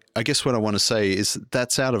I guess what I want to say is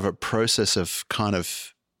that's out of a process of kind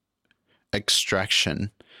of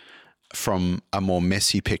extraction from a more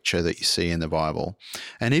messy picture that you see in the Bible.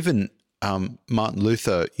 And even Martin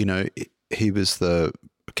Luther, he was the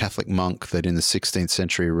Catholic monk that in the 16th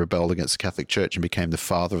century rebelled against the Catholic Church and became the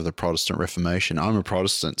father of the Protestant Reformation. I'm a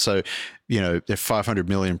Protestant, so there are 500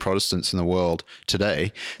 million Protestants in the world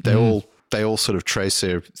today. They all sort of trace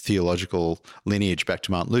their theological lineage back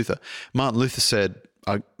to Martin Luther. Martin Luther said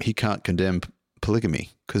he can't condemn polygamy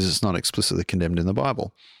because it's not explicitly condemned in the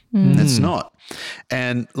Bible. It's not.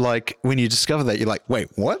 And when you discover that, you're like, wait,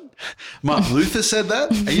 what? Martin Luther said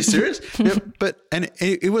that? Are you serious? Yeah, and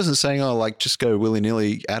it wasn't saying, just go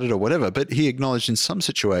willy-nilly at it or whatever, but he acknowledged in some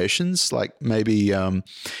situations, like maybe in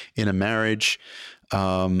a marriage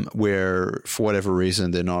where for whatever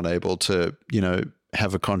reason they're not able to,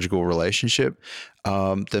 have a conjugal relationship,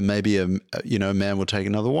 then maybe a man will take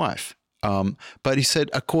another wife. But he said,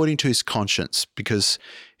 according to his conscience, because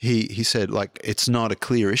he said, it's not a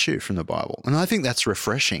clear issue from the Bible. And I think that's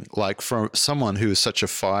refreshing. From someone who is such a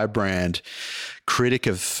firebrand critic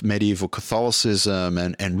of medieval Catholicism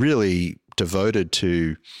and really devoted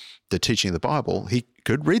to the teaching of the Bible, he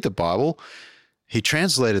could read the Bible. He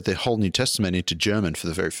translated the whole New Testament into German for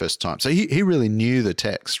the very first time. So he really knew the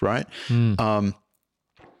text, right?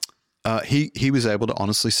 He was able to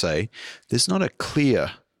honestly say, there's not a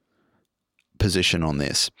clear position on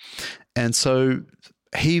this. And so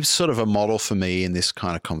he's sort of a model for me in this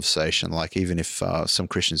kind of conversation, even if some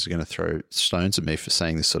Christians are going to throw stones at me for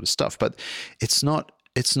saying this sort of stuff, but it's not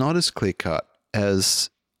as clear cut as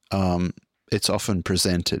it's often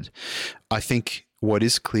presented. I think what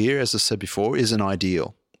is clear, as I said before, is an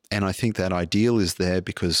ideal. And I think that ideal is there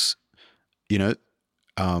because,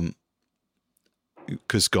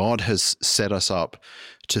 because God has set us up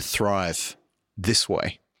to thrive this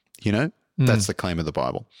way, That's the claim of the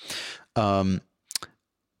Bible.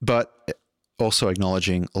 But also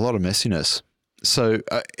acknowledging a lot of messiness. So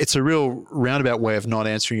it's a real roundabout way of not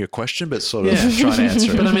answering your question, but sort of trying to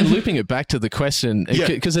answer it. But looping it back to the question,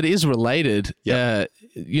 because it is related,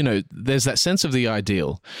 there's that sense of the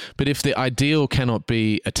ideal. But if the ideal cannot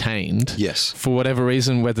be attained, for whatever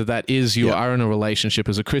reason, whether that is you are in a relationship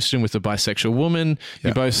as a Christian with a bisexual woman,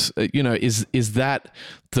 you both, is that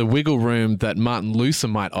the wiggle room that Martin Luther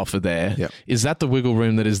might offer there? Is that the wiggle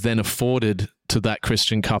room that is then afforded to that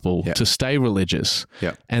Christian couple to stay religious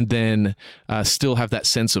and then still have that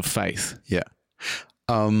sense of faith?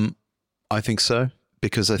 I think so,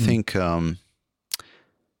 because I think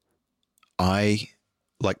I,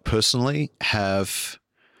 personally, have,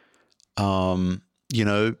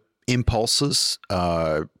 impulses,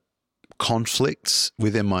 conflicts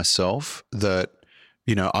within myself that,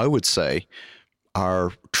 I would say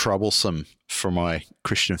are troublesome for my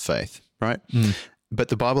Christian faith, right? But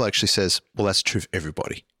the Bible actually says, well, that's true of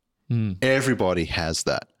everybody. Everybody has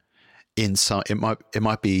that. In some, it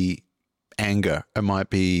might be anger. It might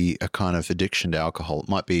be a kind of addiction to alcohol. It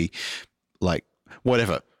might be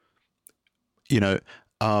whatever,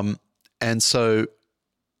 and so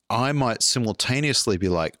I might simultaneously be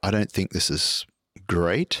like, I don't think this is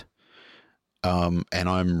great, and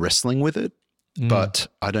I'm wrestling with it, but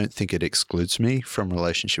I don't think it excludes me from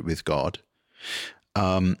relationship with God.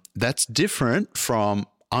 That's different from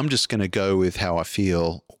I'm just going to go with how I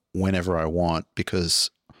feel whenever I want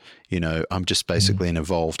because, I'm just basically an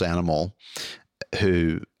evolved animal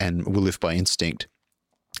and will live by instinct.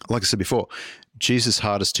 Like I said before, Jesus'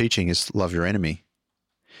 hardest teaching is love your enemy.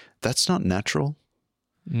 That's not natural.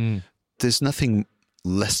 There's nothing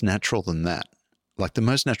less natural than that. like the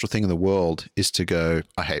most natural thing in the world is to go,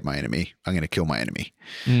 I hate my enemy. I'm going to kill my enemy.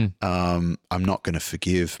 I'm not going to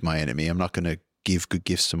forgive my enemy. I'm not going to give good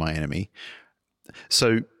gifts to my enemy.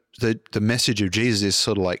 So the message of Jesus is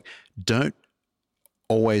sort of like, don't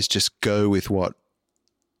always just go with what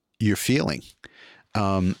you're feeling.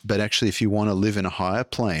 But actually, if you want to live in a higher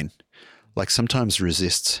plane, like sometimes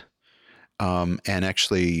resist and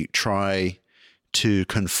actually try to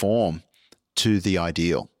conform to the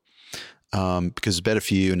ideal. Because it's better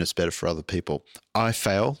for you and it's better for other people. I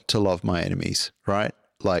fail to love my enemies, right?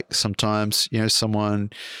 Like sometimes,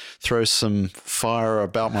 someone throws some fire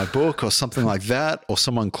about my book or something like that, or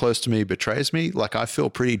someone close to me betrays me. Like I feel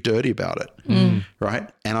pretty dirty about it, right?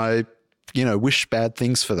 And I, wish bad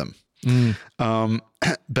things for them.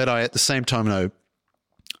 But I, at the same time, know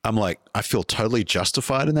I'm like, I feel totally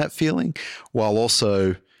justified in that feeling while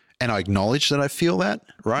also, and I acknowledge that I feel that,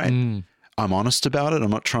 right? I'm honest about it. I'm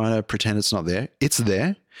not trying to pretend it's not there. It's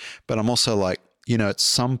there, but I'm also like, at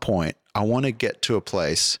some point I want to get to a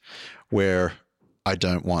place where I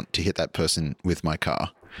don't want to hit that person with my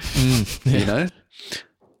car, I'm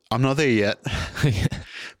not there yet,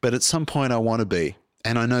 but at some point I want to be.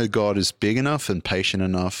 And I know God is big enough and patient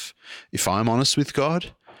enough. If I'm honest with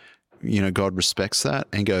God, God respects that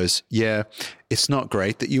and goes, yeah, it's not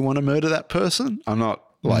great that you want to murder that person. I'm not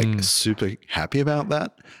super happy about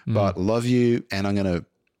that, but love you. And I'm going to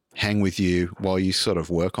hang with you while you sort of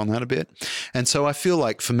work on that a bit. And so I feel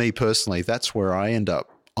like for me personally, that's where I end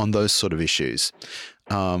up on those sort of issues.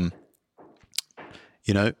 Fail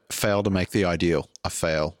to make the ideal. I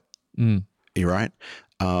fail. You're right.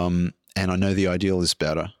 And I know the ideal is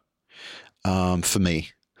better for me.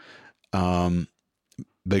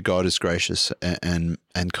 But God is gracious and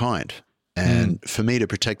kind. And for me to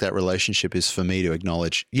protect that relationship is for me to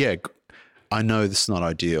acknowledge, yeah, I know this is not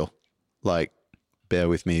ideal. Like, bear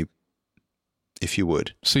with me if you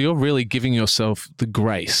would. So you're really giving yourself the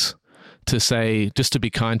grace to say, just to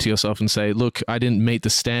be kind to yourself and say, look, I didn't meet the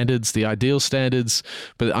standards, the ideal standards,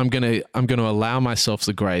 but I'm going to allow myself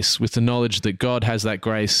the grace with the knowledge that God has that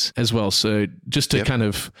grace as well. So just to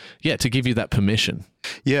to give you that permission.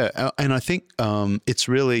 Yeah. And I think it's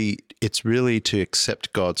really to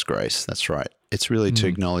accept God's grace. That's right. It's really to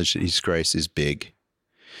acknowledge that his grace is big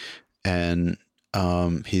and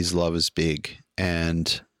his love is big.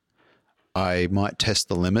 And I might test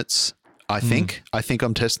the limits. I think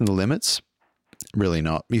I'm testing the limits. Really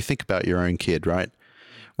not. You think about your own kid, right?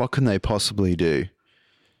 What can they possibly do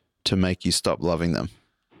to make you stop loving them?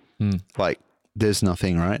 Like, there's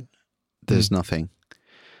nothing, right? There's nothing.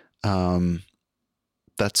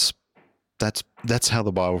 That's how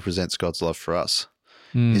the Bible presents God's love for us.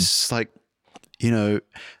 It's like,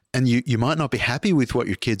 and you might not be happy with what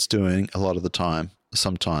your kid's doing a lot of the time,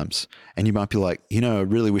 sometimes. And you might be like, I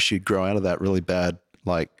really wish you'd grow out of that really bad,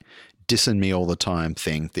 like, dissing me all the time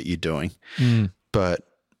thing that you're doing. But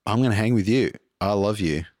I'm going to hang with you. I love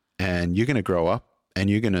you. And you're going to grow up and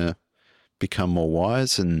you're going to become more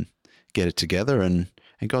wise and get it together. And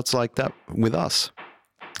God's like that with us.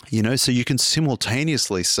 So you can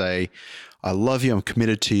simultaneously say, I love you, I'm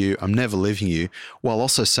committed to you, I'm never leaving you, while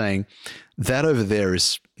also saying that over there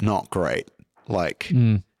is not great. Like,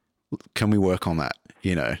 can we work on that?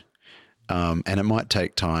 And it might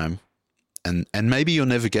take time and maybe you'll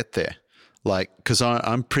never get there. Like, because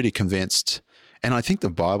I'm pretty convinced, and I think the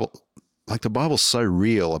Bible's so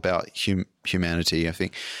real about humanity. I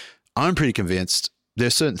think I'm pretty convinced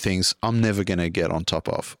there's certain things I'm never going to get on top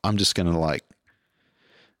of. I'm just going to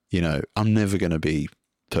I'm never going to be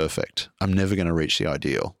perfect. I'm never going to reach the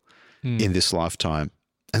ideal in this lifetime.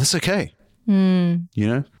 And that's okay.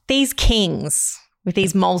 These kings with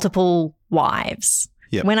these multiple wives,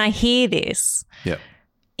 when I hear this,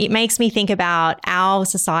 it makes me think about our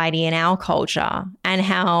society and our culture and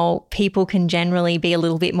how people can generally be a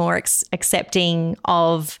little bit more accepting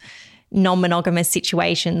of non-monogamous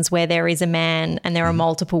situations where there is a man and there are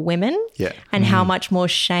multiple women, and how much more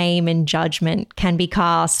shame and judgment can be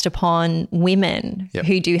cast upon women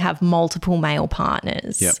who do have multiple male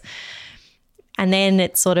partners. And then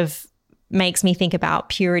it sort of makes me think about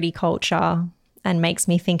purity culture and makes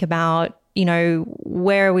me think about,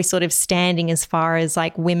 where are we sort of standing as far as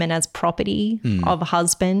like women as property of a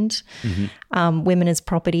husband, women as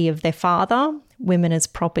property of their father, women as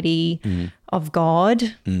property of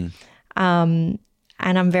God. And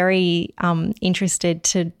I'm very interested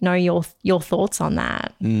to know your thoughts on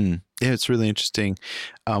that. Yeah, it's really interesting.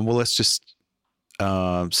 Well, let's just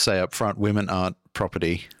say up front, women aren't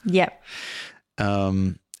property.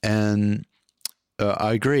 And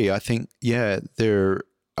I agree. I think, there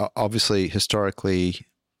are obviously historically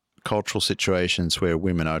cultural situations where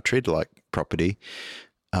women are treated like property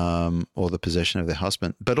or the possession of their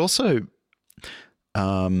husband. But also,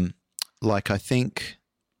 I think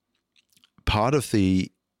part of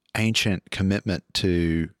the ancient commitment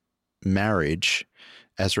to marriage,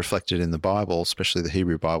 as reflected in the Bible, especially the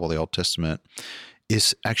Hebrew Bible, the Old Testament,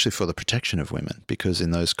 is actually for the protection of women, because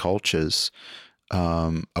in those cultures,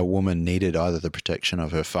 a woman needed either the protection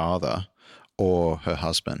of her father or her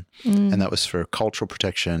husband. And that was for cultural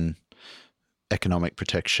protection, economic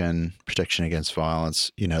protection, protection against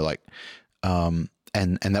violence, and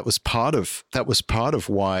that was part of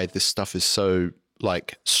why this stuff is so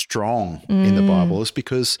strong in the Bible, is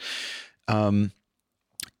because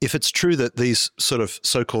if it's true that these sort of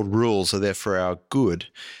so-called rules are there for our good,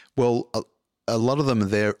 well, a lot of them are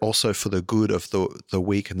there also for the good of the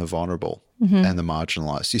weak and the vulnerable and the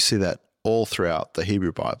marginalized. You see that all throughout the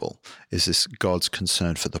Hebrew Bible, is this God's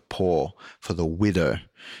concern for the poor, for the widow,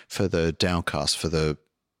 for the downcast, for the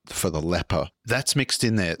leper. That's mixed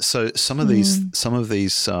in there. So some of these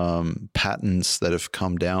patterns that have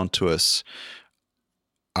come down to us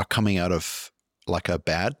are coming out of a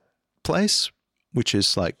bad place, which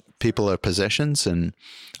is people are possessions and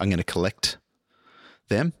I'm going to collect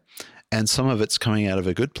them. And some of it's coming out of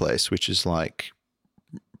a good place, which is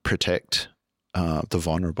protect the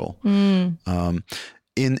vulnerable. With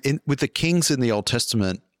the kings in the Old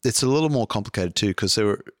Testament, it's a little more complicated too, because there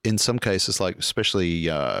were, in some cases, especially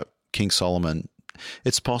King Solomon,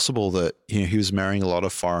 it's possible that he was marrying a lot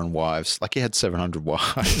of foreign wives. He had 700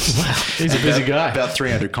 wives. Wow, he's a busy guy. About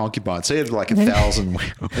 300 concubines. So he had 1,000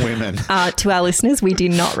 women. To our listeners, we do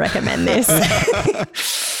not recommend this.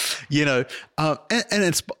 And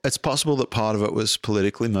it's possible that part of it was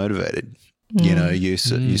politically motivated. You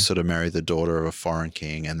sort of marry the daughter of a foreign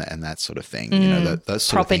king and that sort of thing. That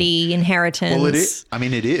sort property, of thing. inheritance. Well, it is. I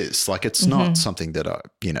mean, it is. It's not something that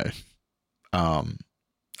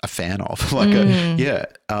a fan of.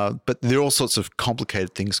 But there are all sorts of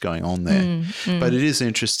complicated things going on there. But it is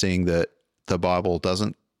interesting that the Bible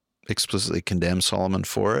doesn't explicitly condemn Solomon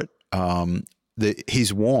for it.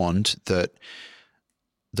 He's warned that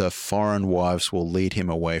the foreign wives will lead him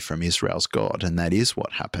away from Israel's God, and that is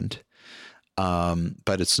what happened.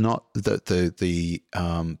 But it's not that the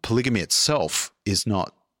polygamy itself is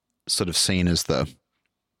not sort of seen as the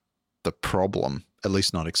problem, at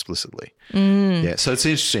least not explicitly. Yeah, so it's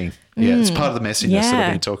interesting. Yeah, it's part of the messiness that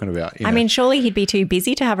I've been talking about. I mean, surely he'd be too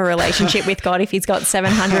busy to have a relationship with God if he's got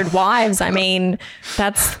 700 wives. I mean,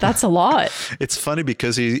 that's a lot. It's funny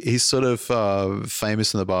because he's sort of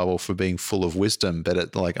famous in the Bible for being full of wisdom, but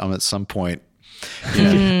at some point,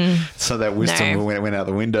 so that wisdom went out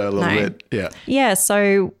the window a little bit. Yeah. Yeah.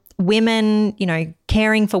 So women,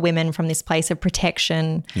 caring for women from this place of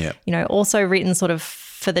protection, also written sort of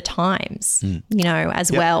for the times,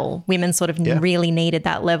 as well. Women sort of really needed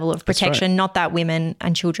that level of protection. Right. Not that women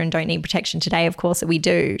and children don't need protection today, of course that we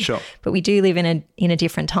do. Sure. But we do live in a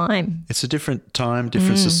different time. It's a different time,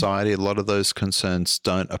 different society. A lot of those concerns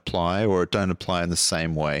don't apply or don't apply in the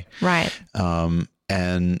same way. Right.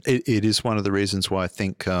 And it is one of the reasons why I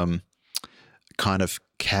think kind of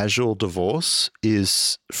casual divorce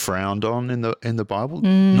is frowned on in the Bible.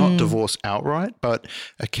 Not divorce outright, but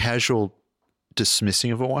a casual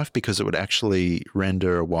dismissing of a wife, because it would actually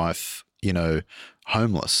render a wife,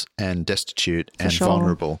 homeless and destitute and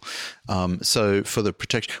vulnerable. So for the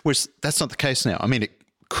protection, which that's not the case now. I mean, it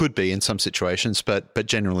could be in some situations, but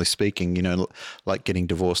generally speaking, getting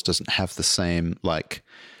divorced doesn't have the same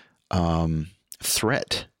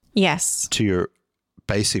threat. Yes. To your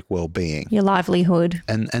basic well-being, your livelihood,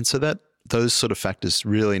 and so that those sort of factors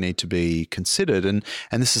really need to be considered. And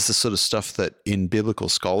this is the sort of stuff that in biblical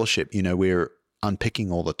scholarship, we're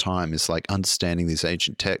unpicking all the time, is understanding these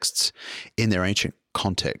ancient texts in their ancient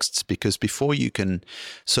contexts, because before you can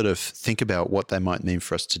sort of think about what they might mean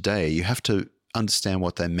for us today, you have to understand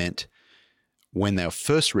what they meant when they were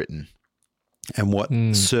first written and what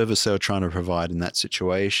service they were trying to provide in that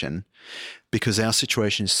situation, because our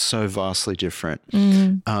situation is so vastly different.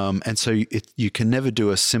 And so you can never do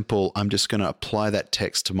a simple, I'm just going to apply that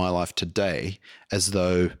text to my life today as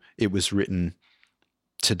though it was written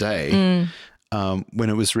today, when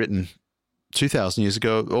it was written 2,000 years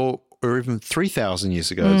ago or even 3,000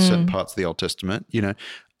 years ago in certain parts of the Old Testament, and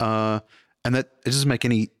that it doesn't make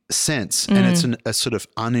any sense. And it's a sort of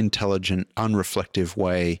unintelligent, unreflective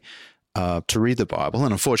way to read the Bible.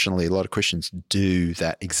 And unfortunately, a lot of Christians do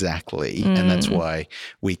that exactly. And that's why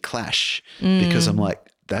we clash, because I'm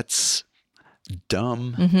like, that's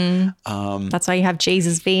dumb. That's why you have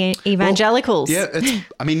Jesus v. evangelicals. Well,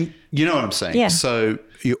 I mean, you know what I'm saying. Yeah. So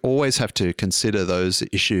you always have to consider those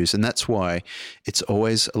issues. And that's why it's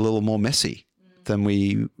always a little more messy than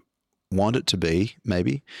we want it to be,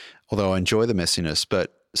 maybe, although I enjoy the messiness,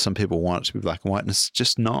 but some people want it to be black and white, and it's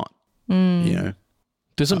just not, you know.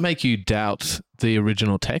 Does it make you doubt the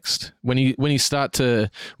original text when you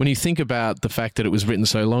think about the fact that it was written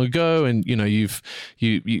so long ago, and you know you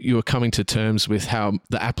are coming to terms with how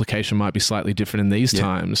the application might be slightly different in these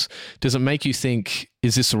times? Does it make you think,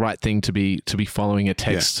 is this the right thing to be following a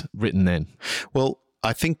text written then? Well,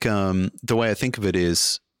 I think the way I think of it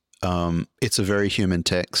is, it's a very human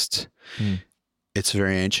text. It's a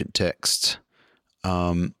very ancient text.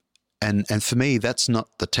 And for me, that's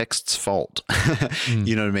not the text's fault.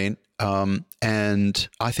 You know what I mean? And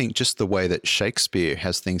I think just the way that Shakespeare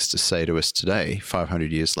has things to say to us today,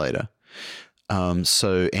 500 years later.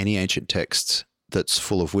 So any ancient text that's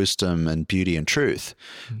full of wisdom and beauty and truth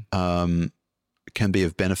can be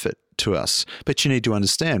of benefit to us. But you need to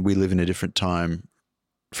understand, we live in a different time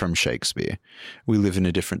from Shakespeare. We live in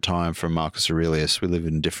a different time from Marcus Aurelius. We live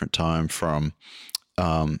in a different time from,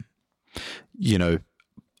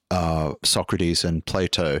 Socrates and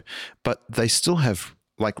Plato, but they still have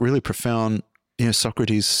like really profound,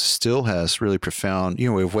 Socrates still has really profound, we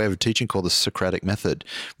have a teaching called the Socratic method.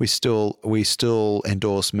 We still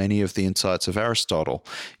endorse many of the insights of Aristotle,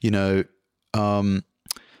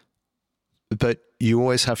 but you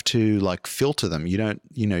always have to like filter them. You don't,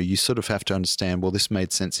 you sort of have to understand, well, this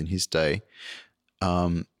made sense in his day,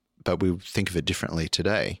 but we think of it differently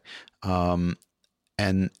today. And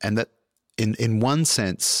that, in one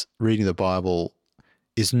sense, reading the Bible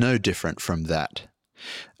is no different from that.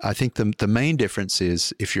 I think the main difference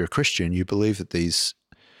is, if you're a Christian, you believe that the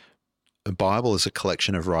Bible is a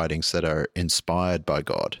collection of writings that are inspired by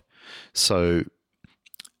God. So,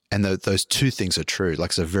 and those two things are true. Like,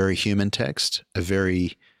 it's a very human text, a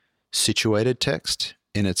very situated text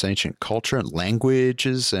in its ancient culture and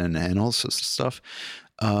languages and all sorts of stuff.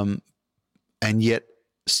 And yet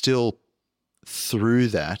still through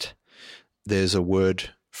that, there's a word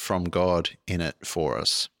from God in it for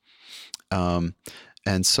us.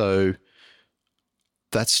 And so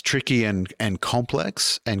that's tricky and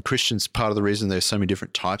complex. And Christians, part of the reason there's so many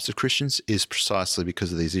different types of Christians is precisely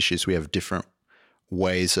because of these issues. We have different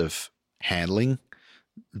ways of handling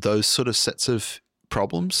those sort of sets of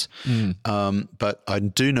problems. But I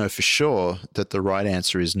do know for sure that the right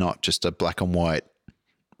answer is not just a black and white,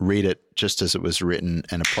 read it just as it was written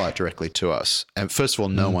and apply it directly to us. And first of all,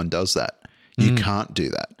 no one does that. You can't do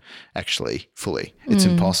that, actually, fully. It's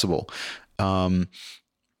impossible. But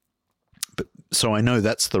so I know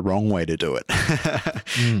that's the wrong way to do it.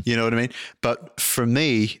 You know what I mean? But for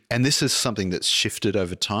me, and this is something that's shifted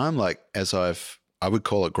over time, like as I would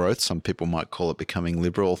call it growth. Some people might call it becoming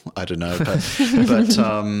liberal. I don't know. But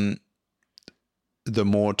the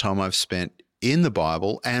more time I've spent in the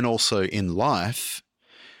Bible and also in life,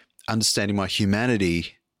 understanding my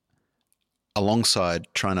humanity alongside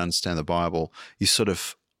trying to understand the Bible, you sort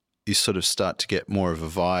of start to get more of a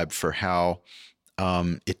vibe for how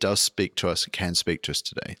it does speak to us, it can speak to us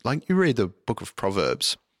today. Like, you read the book of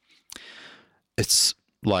Proverbs, it's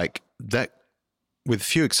like that, with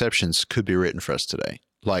few exceptions, could be written for us today.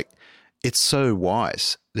 Like, it's so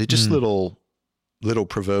wise. They're just little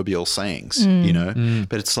proverbial sayings,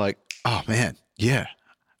 but it's like, oh man, yeah.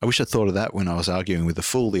 I wish I thought of that when I was arguing with the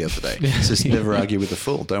fool the other day. It says, never argue with the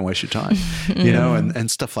fool. Don't waste your time, and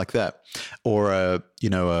stuff like that. Or, a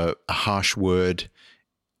harsh word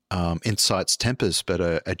incites tempers, but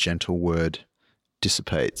a gentle word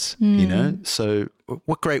dissipates, So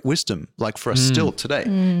what great wisdom, like for us still today,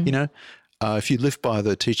 if you live by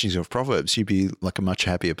the teachings of Proverbs, you'd be like a much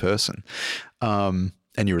happier person, and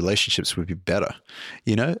your relationships would be better,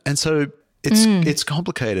 And so it's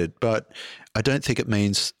complicated, but I don't think it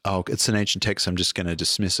means, it's an ancient text, I'm just going to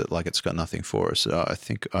dismiss it like it's got nothing for us. I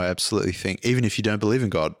absolutely think, even if you don't believe in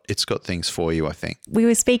God, it's got things for you, I think. We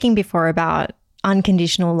were speaking before about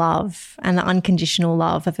unconditional love and the unconditional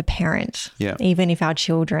love of a parent. Yeah. Even if our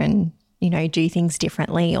children, do things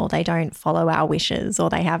differently, or they don't follow our wishes, or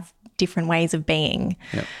they have different ways of being.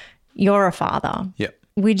 Yep. You're a father. Yep.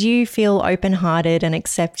 Would you feel open-hearted and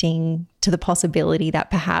accepting to the possibility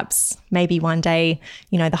that perhaps maybe one day,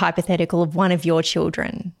 the hypothetical of one of your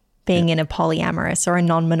children being in a polyamorous or a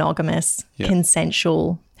non-monogamous,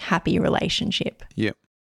 consensual, happy relationship? Yeah.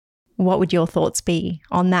 What would your thoughts be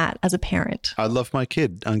on that as a parent? I love my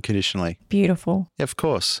kid unconditionally. Beautiful. Yeah, of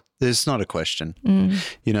course. There's not a question, and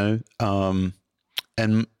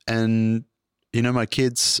my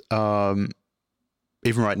kids, even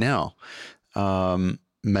right now,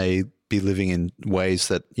 may be living in ways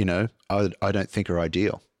that, I don't think are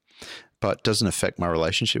ideal, but doesn't affect my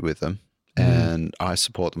relationship with them. And I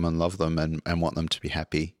support them and love them and want them to be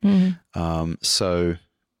happy. So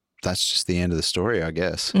that's just the end of the story, I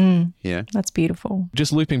guess. Yeah. That's beautiful.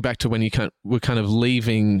 Just looping back to when you were kind of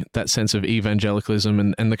leaving that sense of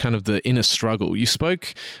evangelicalism and the kind of the inner struggle, you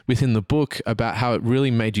spoke within the book about how it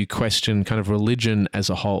really made you question kind of religion as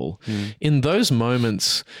a whole. In those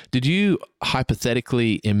moments, did you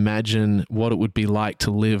hypothetically imagine what it would be like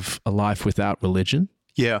to live a life without religion?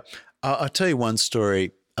 Yeah. I'll tell you one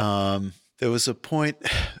story. There was a point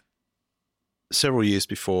several years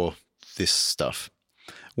before this stuff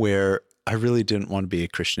where I really didn't want to be a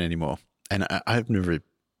Christian anymore. And I've never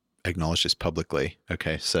acknowledged this publicly.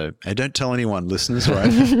 Okay. So I don't tell anyone, listeners, right?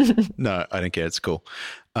 No, I don't care. It's cool.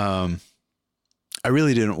 I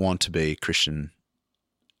really didn't want to be Christian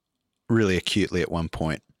really acutely at one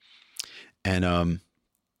point. And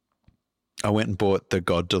I went and bought The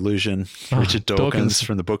God Delusion, Richard Dawkins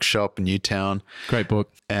from the bookshop in Newtown. Great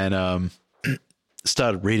book. And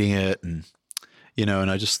started reading it and,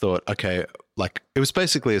 and I just thought, okay, like it was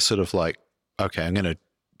basically a sort of like, okay, I'm going to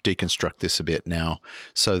deconstruct this a bit now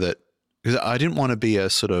so that, because I didn't want to be a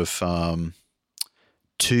sort of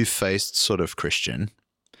two-faced sort of Christian.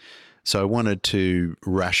 So I wanted to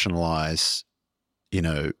rationalize,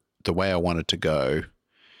 the way I wanted to go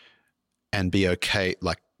and be okay,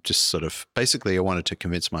 like just sort of basically I wanted to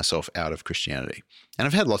convince myself out of Christianity. And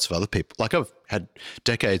I've had lots of other people, like I've had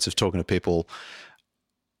decades of talking to people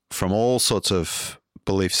from all sorts of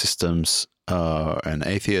belief systems and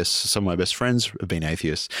atheists. Some of my best friends have been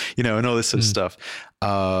atheists, and all this sort of stuff.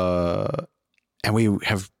 And we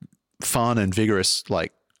have fun and vigorous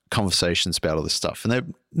like conversations about all this stuff. And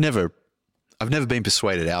I've never been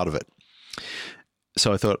persuaded out of it.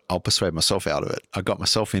 So I thought I'll persuade myself out of it. I got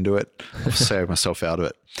myself into it. I'll persuade myself out of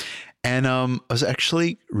it. And I was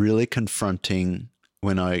actually really confronting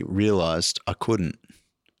when I realized I couldn't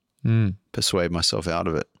persuade myself out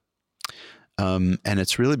of it. And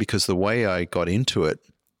it's really because the way I got into it,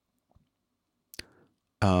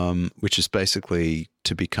 which is basically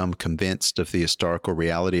to become convinced of the historical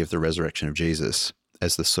reality of the resurrection of Jesus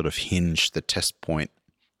as the sort of hinge, the test point,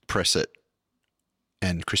 press it,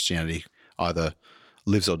 and Christianity either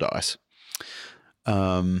lives or dies.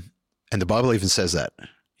 And the Bible even says that.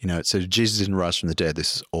 It says Jesus didn't rise from the dead.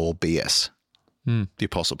 This is all BS. The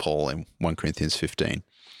Apostle Paul in 1 Corinthians 15.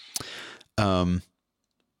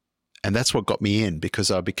 And that's what got me in, because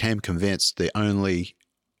I became convinced the only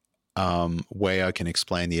way I can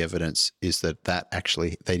explain the evidence is that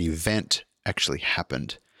event actually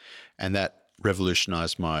happened. And that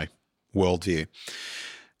revolutionized my worldview.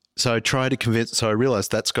 So I tried to so I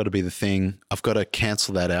realized that's got to be the thing. I've got to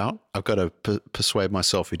cancel that out. I've got to persuade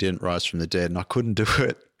myself he didn't rise from the dead, and I couldn't do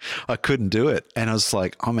it. And I was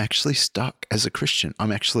like, I'm actually stuck as a Christian.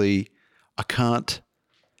 I can't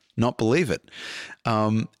not believe it.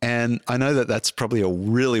 And I know that that's probably a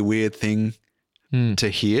really weird thing to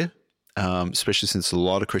hear, especially since a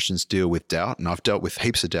lot of Christians deal with doubt, and I've dealt with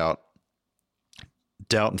heaps of doubt.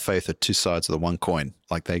 Doubt and faith are two sides of the one coin,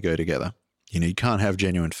 like they go together. You can't have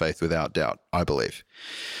genuine faith without doubt, I believe.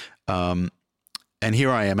 And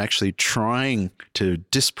here I am actually trying to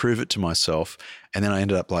disprove it to myself. And then I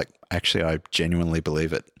ended up like, actually, I genuinely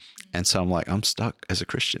believe it. And so I'm like, I'm stuck as a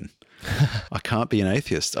Christian. I can't be an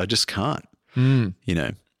atheist. I just can't.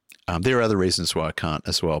 There are other reasons why I can't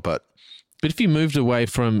as well. But if you moved away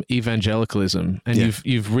from evangelicalism and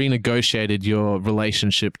you've renegotiated your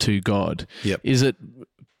relationship to God, is it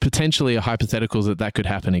potentially a hypothetical that could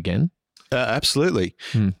happen again? Absolutely.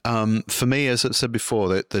 For me, as I said before,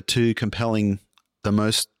 the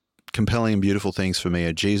most compelling and beautiful things for me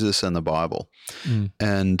are Jesus and the Bible.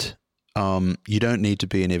 And you don't need to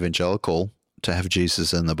be an evangelical to have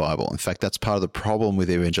Jesus and the Bible. In fact, that's part of the problem with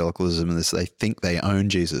evangelicalism, is they think they own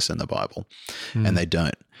Jesus and the Bible, and they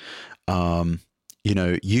don't.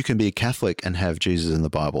 You can be a Catholic and have Jesus in the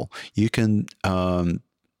Bible. You can be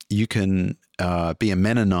a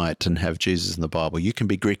Mennonite and have Jesus in the Bible. You can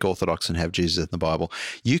be Greek Orthodox and have Jesus in the Bible.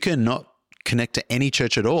 You can not connect to any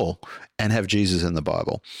church at all and have Jesus in the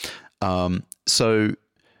Bible.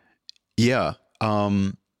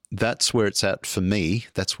 That's where it's at for me.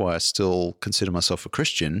 That's why I still consider myself a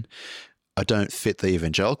Christian. I don't fit the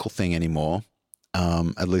evangelical thing anymore,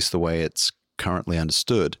 at least the way it's currently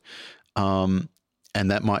understood. And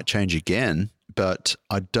that might change again, but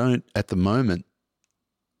I don't at the moment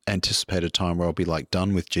anticipate a time where I'll be like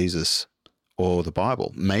done with Jesus or the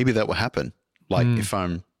Bible. Maybe that will happen. Like if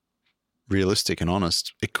I'm realistic and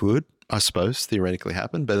honest, it could, I suppose, theoretically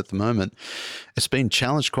happen. But at the moment, it's been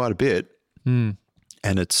challenged quite a bit, and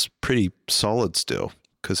it's pretty solid still,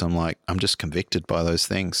 because I'm just convicted by those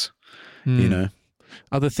things,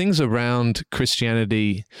 are the things around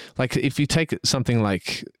Christianity, like if you take something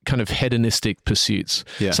like kind of hedonistic pursuits,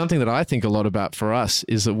 something that I think a lot about for us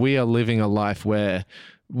is that we are living a life where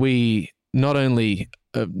we not only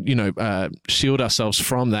shield ourselves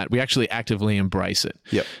from that, we actually actively embrace it.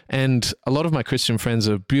 Yep. And a lot of my Christian friends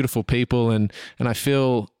are beautiful people, and I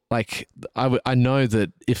feel like I know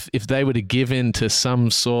that if they were to give in to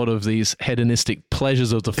some sort of these hedonistic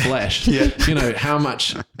pleasures of the flesh, how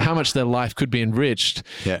much their life could be enriched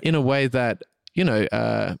in a way that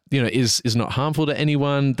is not harmful to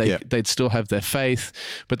anyone. They'd still have their faith,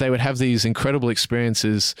 but they would have these incredible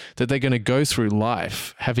experiences that they're going to go through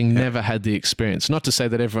life having never had the experience. Not to say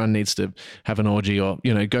that everyone needs to have an orgy or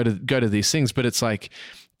go to these things, but it's like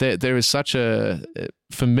there is such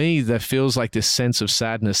for me, there feels like this sense of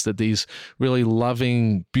sadness that these really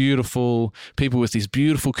loving, beautiful people with these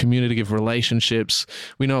beautiful community of relationships.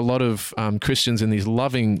 We know a lot of Christians in these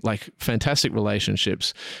loving, like fantastic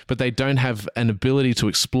relationships, but they don't have an ability to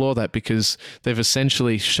explore that because they've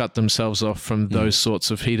essentially shut themselves off from those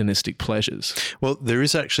sorts of hedonistic pleasures. Well, there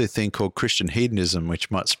is actually a thing called Christian hedonism,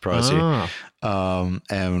 which might surprise you.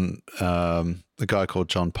 A guy called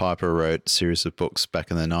John Piper wrote a series of books back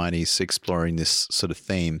in the 90s exploring this sort of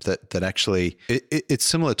theme that actually it's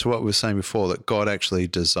similar to what we were saying before, that God actually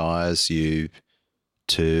desires you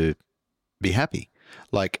to be happy.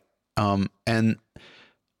 Like and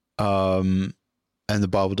the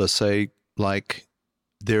Bible does say, like,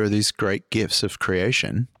 there are these great gifts of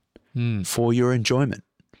creation for your enjoyment.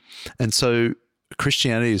 And so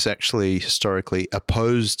Christianity is actually historically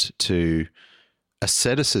opposed to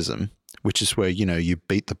asceticism, which is where, you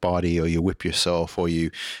beat the body or you whip yourself or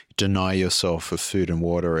you deny yourself of food and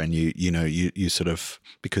water and you sort of,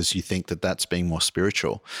 because you think that that's being more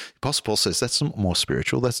spiritual. The Apostle Paul says that's not more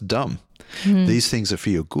spiritual, that's dumb. These things are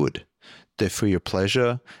for your good. They're for your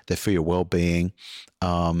pleasure. They're for your well-being.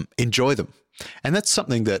 Enjoy them. And that's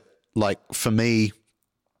something that, like, for me,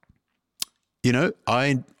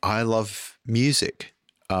 I love music.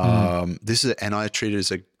 And I treat it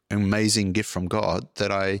as an amazing gift from God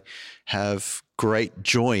that I have great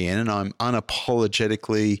joy in, and I'm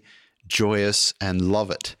unapologetically joyous and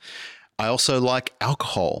love it. I also like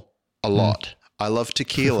alcohol a lot. I love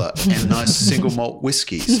tequila and nice single malt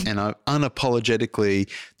whiskeys, and I unapologetically,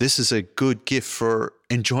 this is a good gift for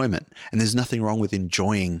enjoyment, and there's nothing wrong with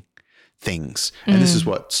enjoying things. And this is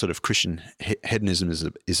what sort of Christian hedonism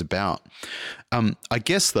is about. I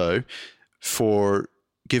guess, though,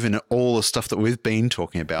 given all the stuff that we've been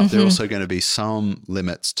talking about, there are also going to be some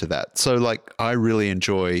limits to that. So, like, I really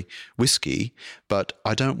enjoy whiskey, but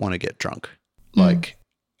I don't want to get drunk. Like,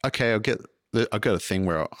 okay, I've got a thing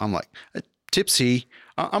where I'm like tipsy.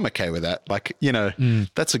 I'm okay with that. Like,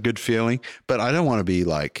 that's a good feeling, but I don't want to be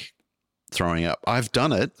like throwing up. I've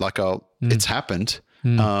done it. Like, it's happened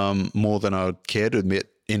more than I would care to admit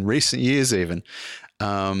in recent years even.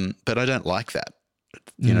 But I don't like that.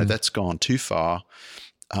 That's gone too far.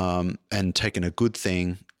 And taken a good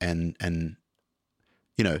thing and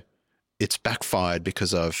it's backfired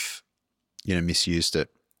because I've, misused it.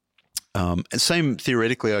 And same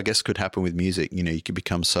theoretically, I guess, could happen with music. You could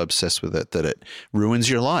become so obsessed with it that it ruins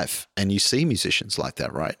your life, and you see musicians like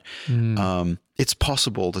that, right? It's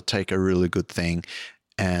possible to take a really good thing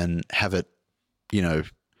and have it,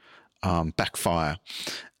 backfire.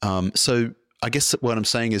 So I guess what I'm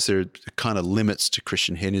saying is there are kind of limits to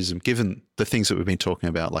Christian hedonism, given the things that we've been talking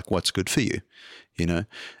about, like what's good for you,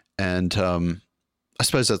 And I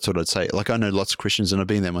suppose that's what I'd say. Like, I know lots of Christians, and I've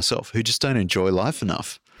been there myself, who just don't enjoy life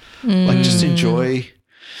enough. Like, just enjoy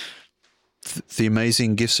the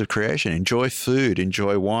amazing gifts of creation. Enjoy food,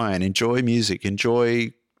 enjoy wine, enjoy music,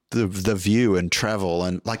 enjoy the view and travel,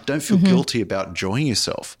 and like, don't feel guilty about enjoying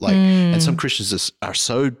yourself. Like, and some Christians are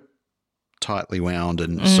so tightly wound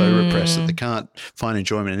and so repressed that they can't find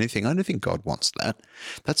enjoyment in anything. I don't think God wants that.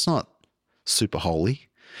 That's not super holy.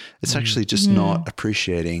 It's actually just not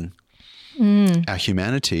appreciating our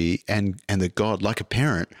humanity, and that God, like a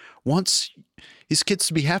parent, wants his kids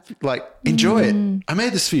to be happy. Like, enjoy it. I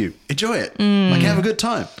made this for you. Enjoy it. Like, have a good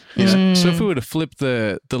time. So if we were to flip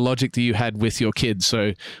the logic that you had with your kids,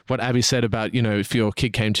 so what Abby said about, if your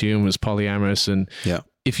kid came to you and was polyamorous, and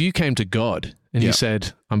if you came to God and you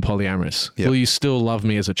said, I'm polyamorous, will you still love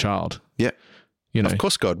me as a child? Yeah. Of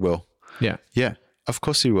course God will. Yeah. Yeah. Of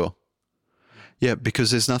course he will. Yeah.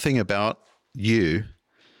 Because there's nothing about you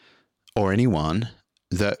or anyone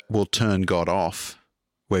that will turn God off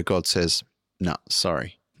where God says, nah,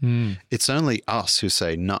 sorry. It's only us who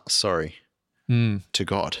say, nah, sorry to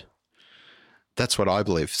God. That's what I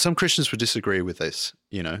believe. Some Christians would disagree with this,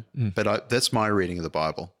 but that's my reading of the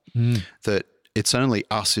Bible, that it's only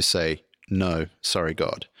us who say, no, sorry,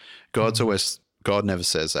 God. God never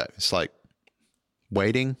says that. It's like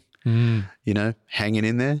waiting, hanging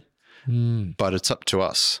in there, but it's up to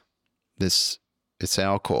us. It's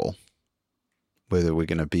our call whether we're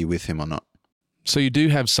going to be with him or not. So you do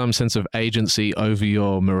have some sense of agency over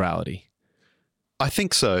your morality. I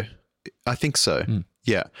think so.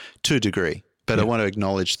 Yeah, to a degree. But I want to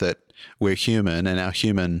acknowledge that we're human, and our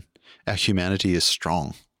humanity is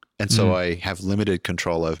strong. And so I have limited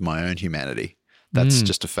control over my own humanity. That's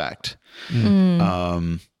just a fact.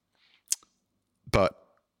 But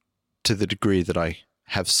to the degree that I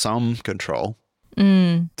have some control,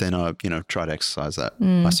 then I, try to exercise that,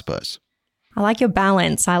 I suppose. I like your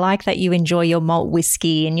balance. I like that you enjoy your malt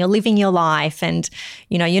whiskey and you're living your life and,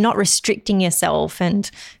 you're not restricting yourself.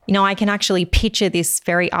 And, I can actually picture this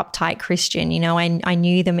very uptight Christian. I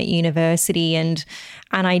knew them at university and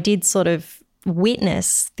I did sort of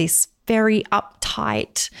witness this very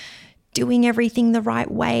uptight, doing everything the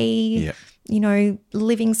right way,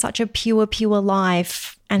 living such a pure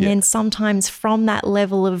life. And then sometimes from that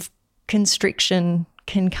level of constriction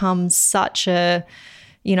can come such a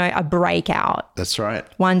breakout. That's right.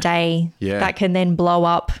 One day that can then blow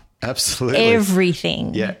up absolutely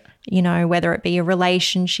everything. Yeah. Whether it be a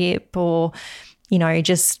relationship or,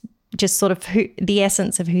 just sort of the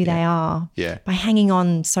essence of who they are by hanging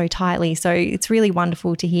on so tightly. So it's really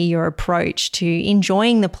wonderful to hear your approach to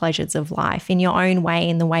enjoying the pleasures of life in your own way,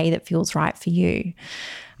 in the way that feels right for you.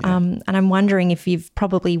 Yeah. And I'm wondering if you've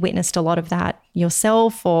probably witnessed a lot of that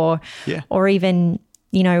yourself or even,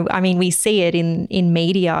 we see it in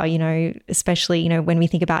media, especially, when we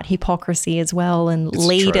think about hypocrisy as well and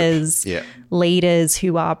leaders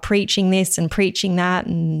who are preaching this and preaching that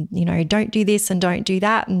and, don't do this and don't do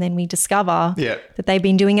that. And then we discover that they've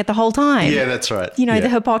been doing it the whole time. Yeah, that's right. The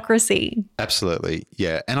hypocrisy. Absolutely.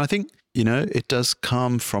 Yeah. And I think, it does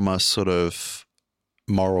come from a sort of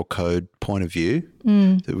moral code point of view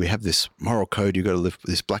that we have this moral code. You've got to live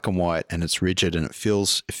this black and white and it's rigid and it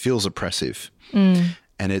feels oppressive.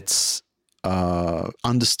 And it's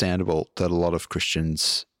understandable that a lot of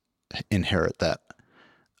Christians inherit that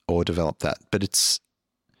or develop that. But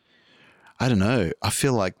I don't know. I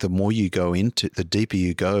feel like the deeper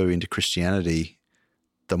you go into Christianity,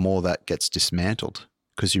 the more that gets dismantled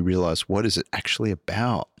because you realize, what is it actually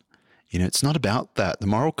about? It's not about that. The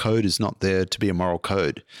moral code is not there to be a moral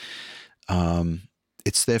code.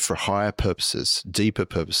 It's there for higher purposes, deeper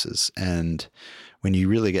purposes. And when you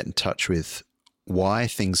really get in touch with why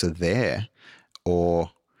things are there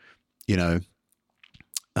or,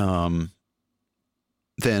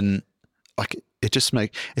 then like it just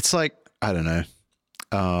it's like, I don't know.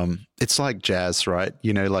 It's like jazz, right?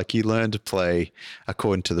 Like you learn to play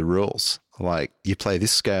according to the rules. Like you play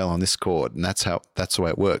this scale on this chord and that's the way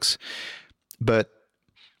it works. But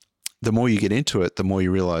the more you get into it, the more you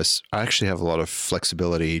realize I actually have a lot of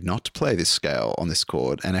flexibility not to play this scale on this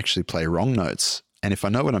chord and actually play wrong notes. And if I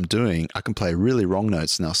know what I'm doing, I can play really wrong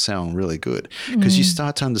notes and they'll sound really good because you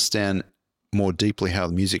start to understand more deeply how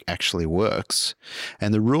the music actually works.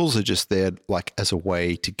 And the rules are just there like as a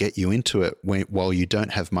way to get you into it while you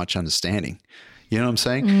don't have much understanding. You know what I'm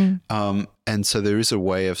saying? And so there is a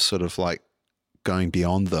way of sort of like going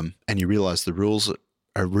beyond them and you realize the rules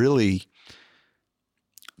are really,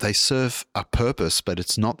 they serve a purpose, but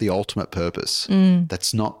it's not the ultimate purpose.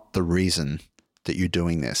 That's not the reason that you're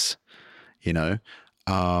doing this.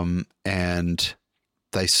 And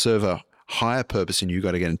they serve a higher purpose and you've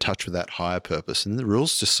got to get in touch with that higher purpose. And the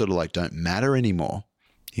rules just sort of like don't matter anymore,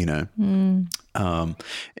 It's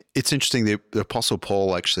interesting. The Apostle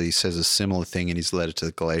Paul actually says a similar thing in his letter to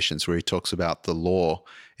the Galatians where he talks about the law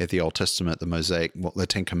of the Old Testament, the Mosaic, the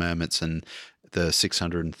 10 Commandments and the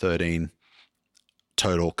 613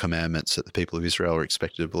 total commandments that the people of Israel are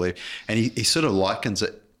expected to believe. And he sort of likens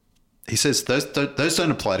it. He says those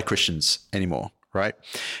don't apply to Christians anymore, right?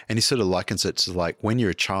 And he sort of likens it to like when you're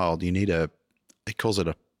a child, you need he calls it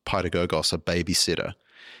a pedagogos, a babysitter.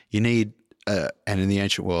 You need, and in the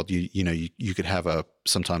ancient world, you could have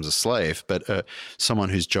sometimes a slave, but someone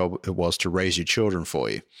whose job it was to raise your children for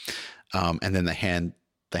you, and then they hand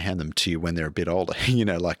them to you when they're a bit older,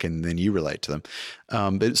 and then you relate to them.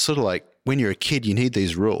 But it's sort of like when you're a kid, you need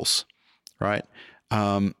these rules, right?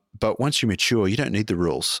 But once you mature, you don't need the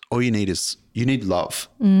rules. All you need is love.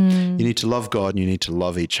 You need to love God and you need to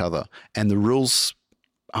love each other. And the rules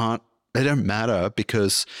they don't matter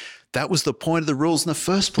because that was the point of the rules in the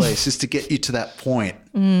first place is to get you to that point,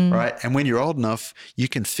 right? And when you're old enough, you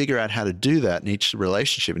can figure out how to do that in each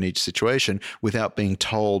relationship, in each situation without being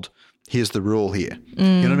told, here's the rule here. You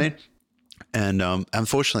know what I mean? And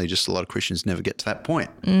unfortunately, just a lot of Christians never get to that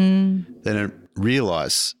point. They don't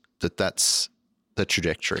realize that's the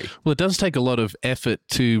trajectory. Well, it does take a lot of effort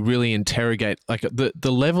to really interrogate, like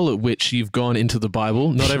the level at which you've gone into the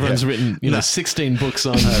Bible. Not everyone's written, 16 books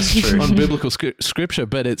on biblical scripture,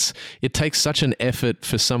 but it takes such an effort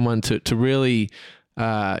for someone to really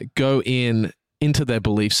go into their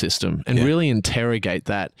belief system and really interrogate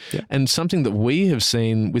that. Yeah. And something that we have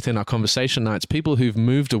seen within our conversation nights, people who've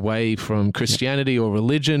moved away from Christianity or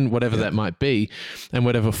religion, whatever that might be, and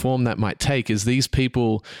whatever form that might take, is these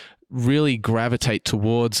people really gravitate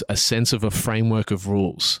towards a sense of a framework of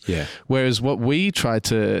rules. Yeah. Whereas what we try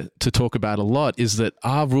to talk about a lot is that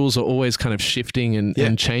our rules are always kind of shifting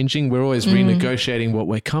and changing. We're always renegotiating what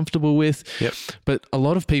we're comfortable with. Yep. But a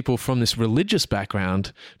lot of people from this religious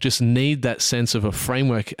background just need that sense of a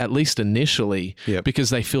framework, at least initially, because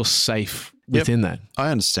they feel safe within that.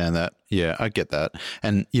 I understand that. Yeah, I get that.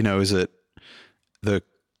 And, is it the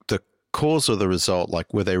cause or the result?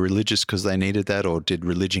 Like, were they religious because they needed that, or did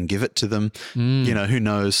religion give it to them? Who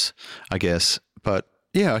knows, I guess. But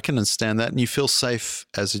yeah, I can understand that. And you feel safe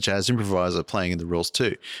as a jazz improviser playing in the rules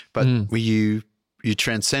too. But you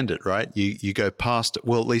transcend it, right? You go past it.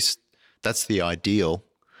 Well, at least that's the ideal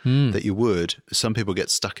that you would. Some people get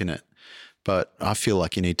stuck in it. But I feel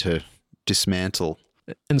like you need to dismantle.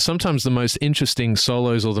 And sometimes the most interesting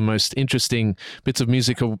solos or the most interesting bits of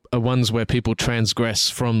music are ones where people transgress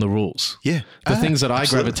from the rules. Yeah. The things that I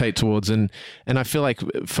gravitate towards. And I feel like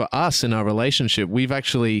for us in our relationship, we've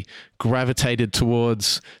actually gravitated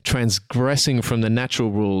towards transgressing from the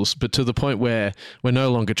natural rules, but to the point where we're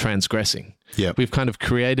no longer transgressing. Yep. We've kind of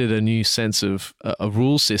created a new sense of a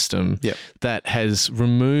rule system that has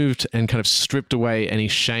removed and kind of stripped away any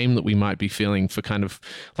shame that we might be feeling for kind of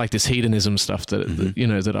like this hedonism stuff that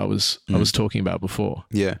that I was talking about before.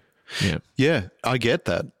 Yeah. I get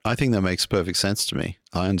that. I think that makes perfect sense to me.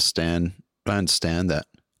 I understand that,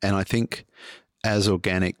 and I think as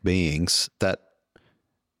organic beings that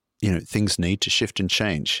things need to shift and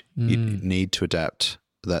change. You need to adapt.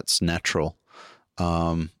 That's natural.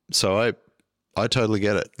 So I totally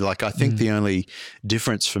get it. Like, I think the only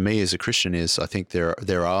difference for me as a Christian is I think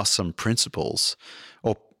there are some principles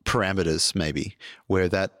or parameters maybe where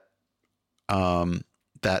that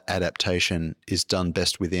adaptation is done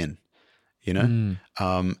best within, and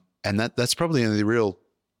that's probably the real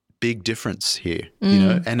big difference here,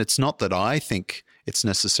 and it's not that I think it's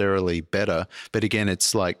necessarily better, but again,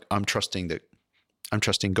 it's like I'm trusting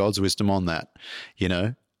God's wisdom on that,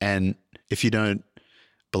 and if you don't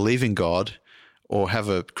believe in God or have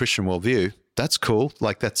a Christian worldview, that's cool.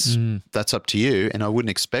 Like that's up to you. And I wouldn't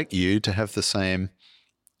expect you to have the same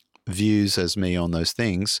views as me on those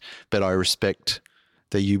things, but I respect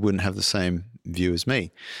that you wouldn't have the same view as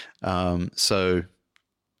me. So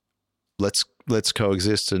let's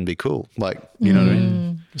coexist and be cool. Like, you know what I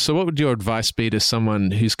mean? So what would your advice be to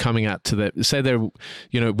someone who's coming out to that, say they're,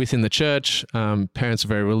 within the church, parents are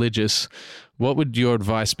very religious. What would your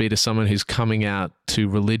advice be to someone who's coming out to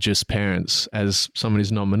religious parents as someone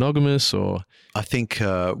who's non-monogamous? Or I think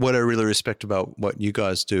what I really respect about what you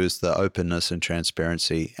guys do is the openness and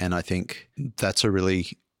transparency. And I think that's a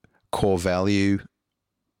really core value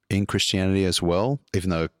in Christianity as well,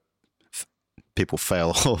 even though people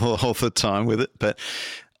fail all the time with it. But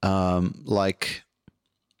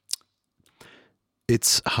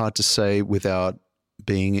it's hard to say without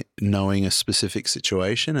knowing a specific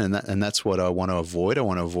situation, and that's what I want to avoid. I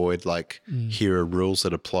want to avoid here are rules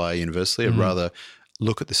that apply universally. I'd rather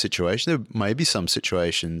look at the situation. There may be some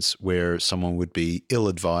situations where someone would be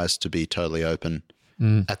ill-advised to be totally open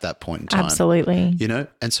at that point in time. Absolutely.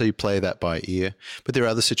 And so you play that by ear. But there are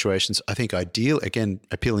other situations, I think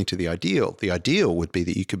appealing to the ideal would be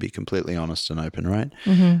that you could be completely honest and open, right?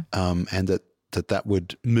 Mm-hmm. And that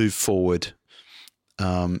would move forward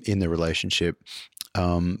in the relationship.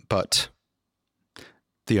 But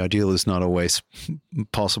the ideal is not always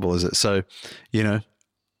possible, is it? So,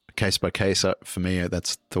 case by case, for me,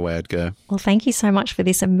 that's the way I'd go. Well, thank you so much for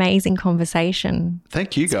this amazing conversation.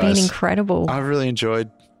 Thank you, guys. It's been incredible. I've really enjoyed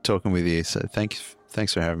talking with you. So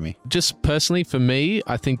thanks for having me. Just personally, for me,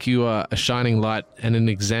 I think you are a shining light and an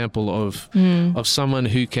example of someone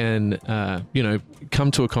who can,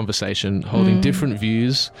 come to a conversation holding different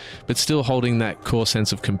views, but still holding that core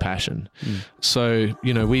sense of compassion. So,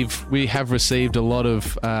 we have received a lot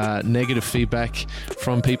of negative feedback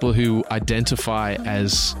from people who identify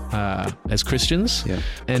as Christians. Yeah.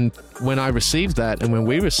 And when I receive that, and when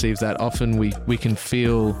we receive that, often we can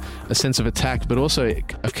feel a sense of attack, but also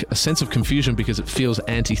a sense of confusion, because it feels feels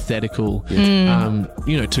antithetical,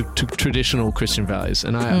 to traditional Christian values.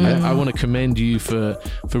 And I want to commend you for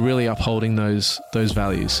really upholding those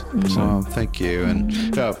values. So, thank you. And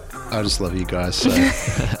I just love you guys. So.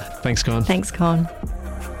 Thanks, Con. Thanks, Con.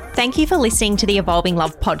 Thank you for listening to the Evolving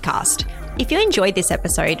Love podcast. If you enjoyed this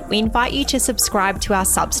episode, we invite you to subscribe to our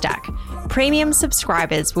Substack. Premium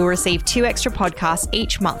subscribers will receive 2 extra podcasts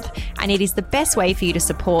each month, and it is the best way for you to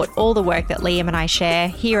support all the work that Liam and I share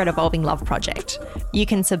here at Evolving Love Project. You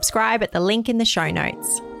can subscribe at the link in the show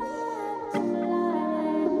notes.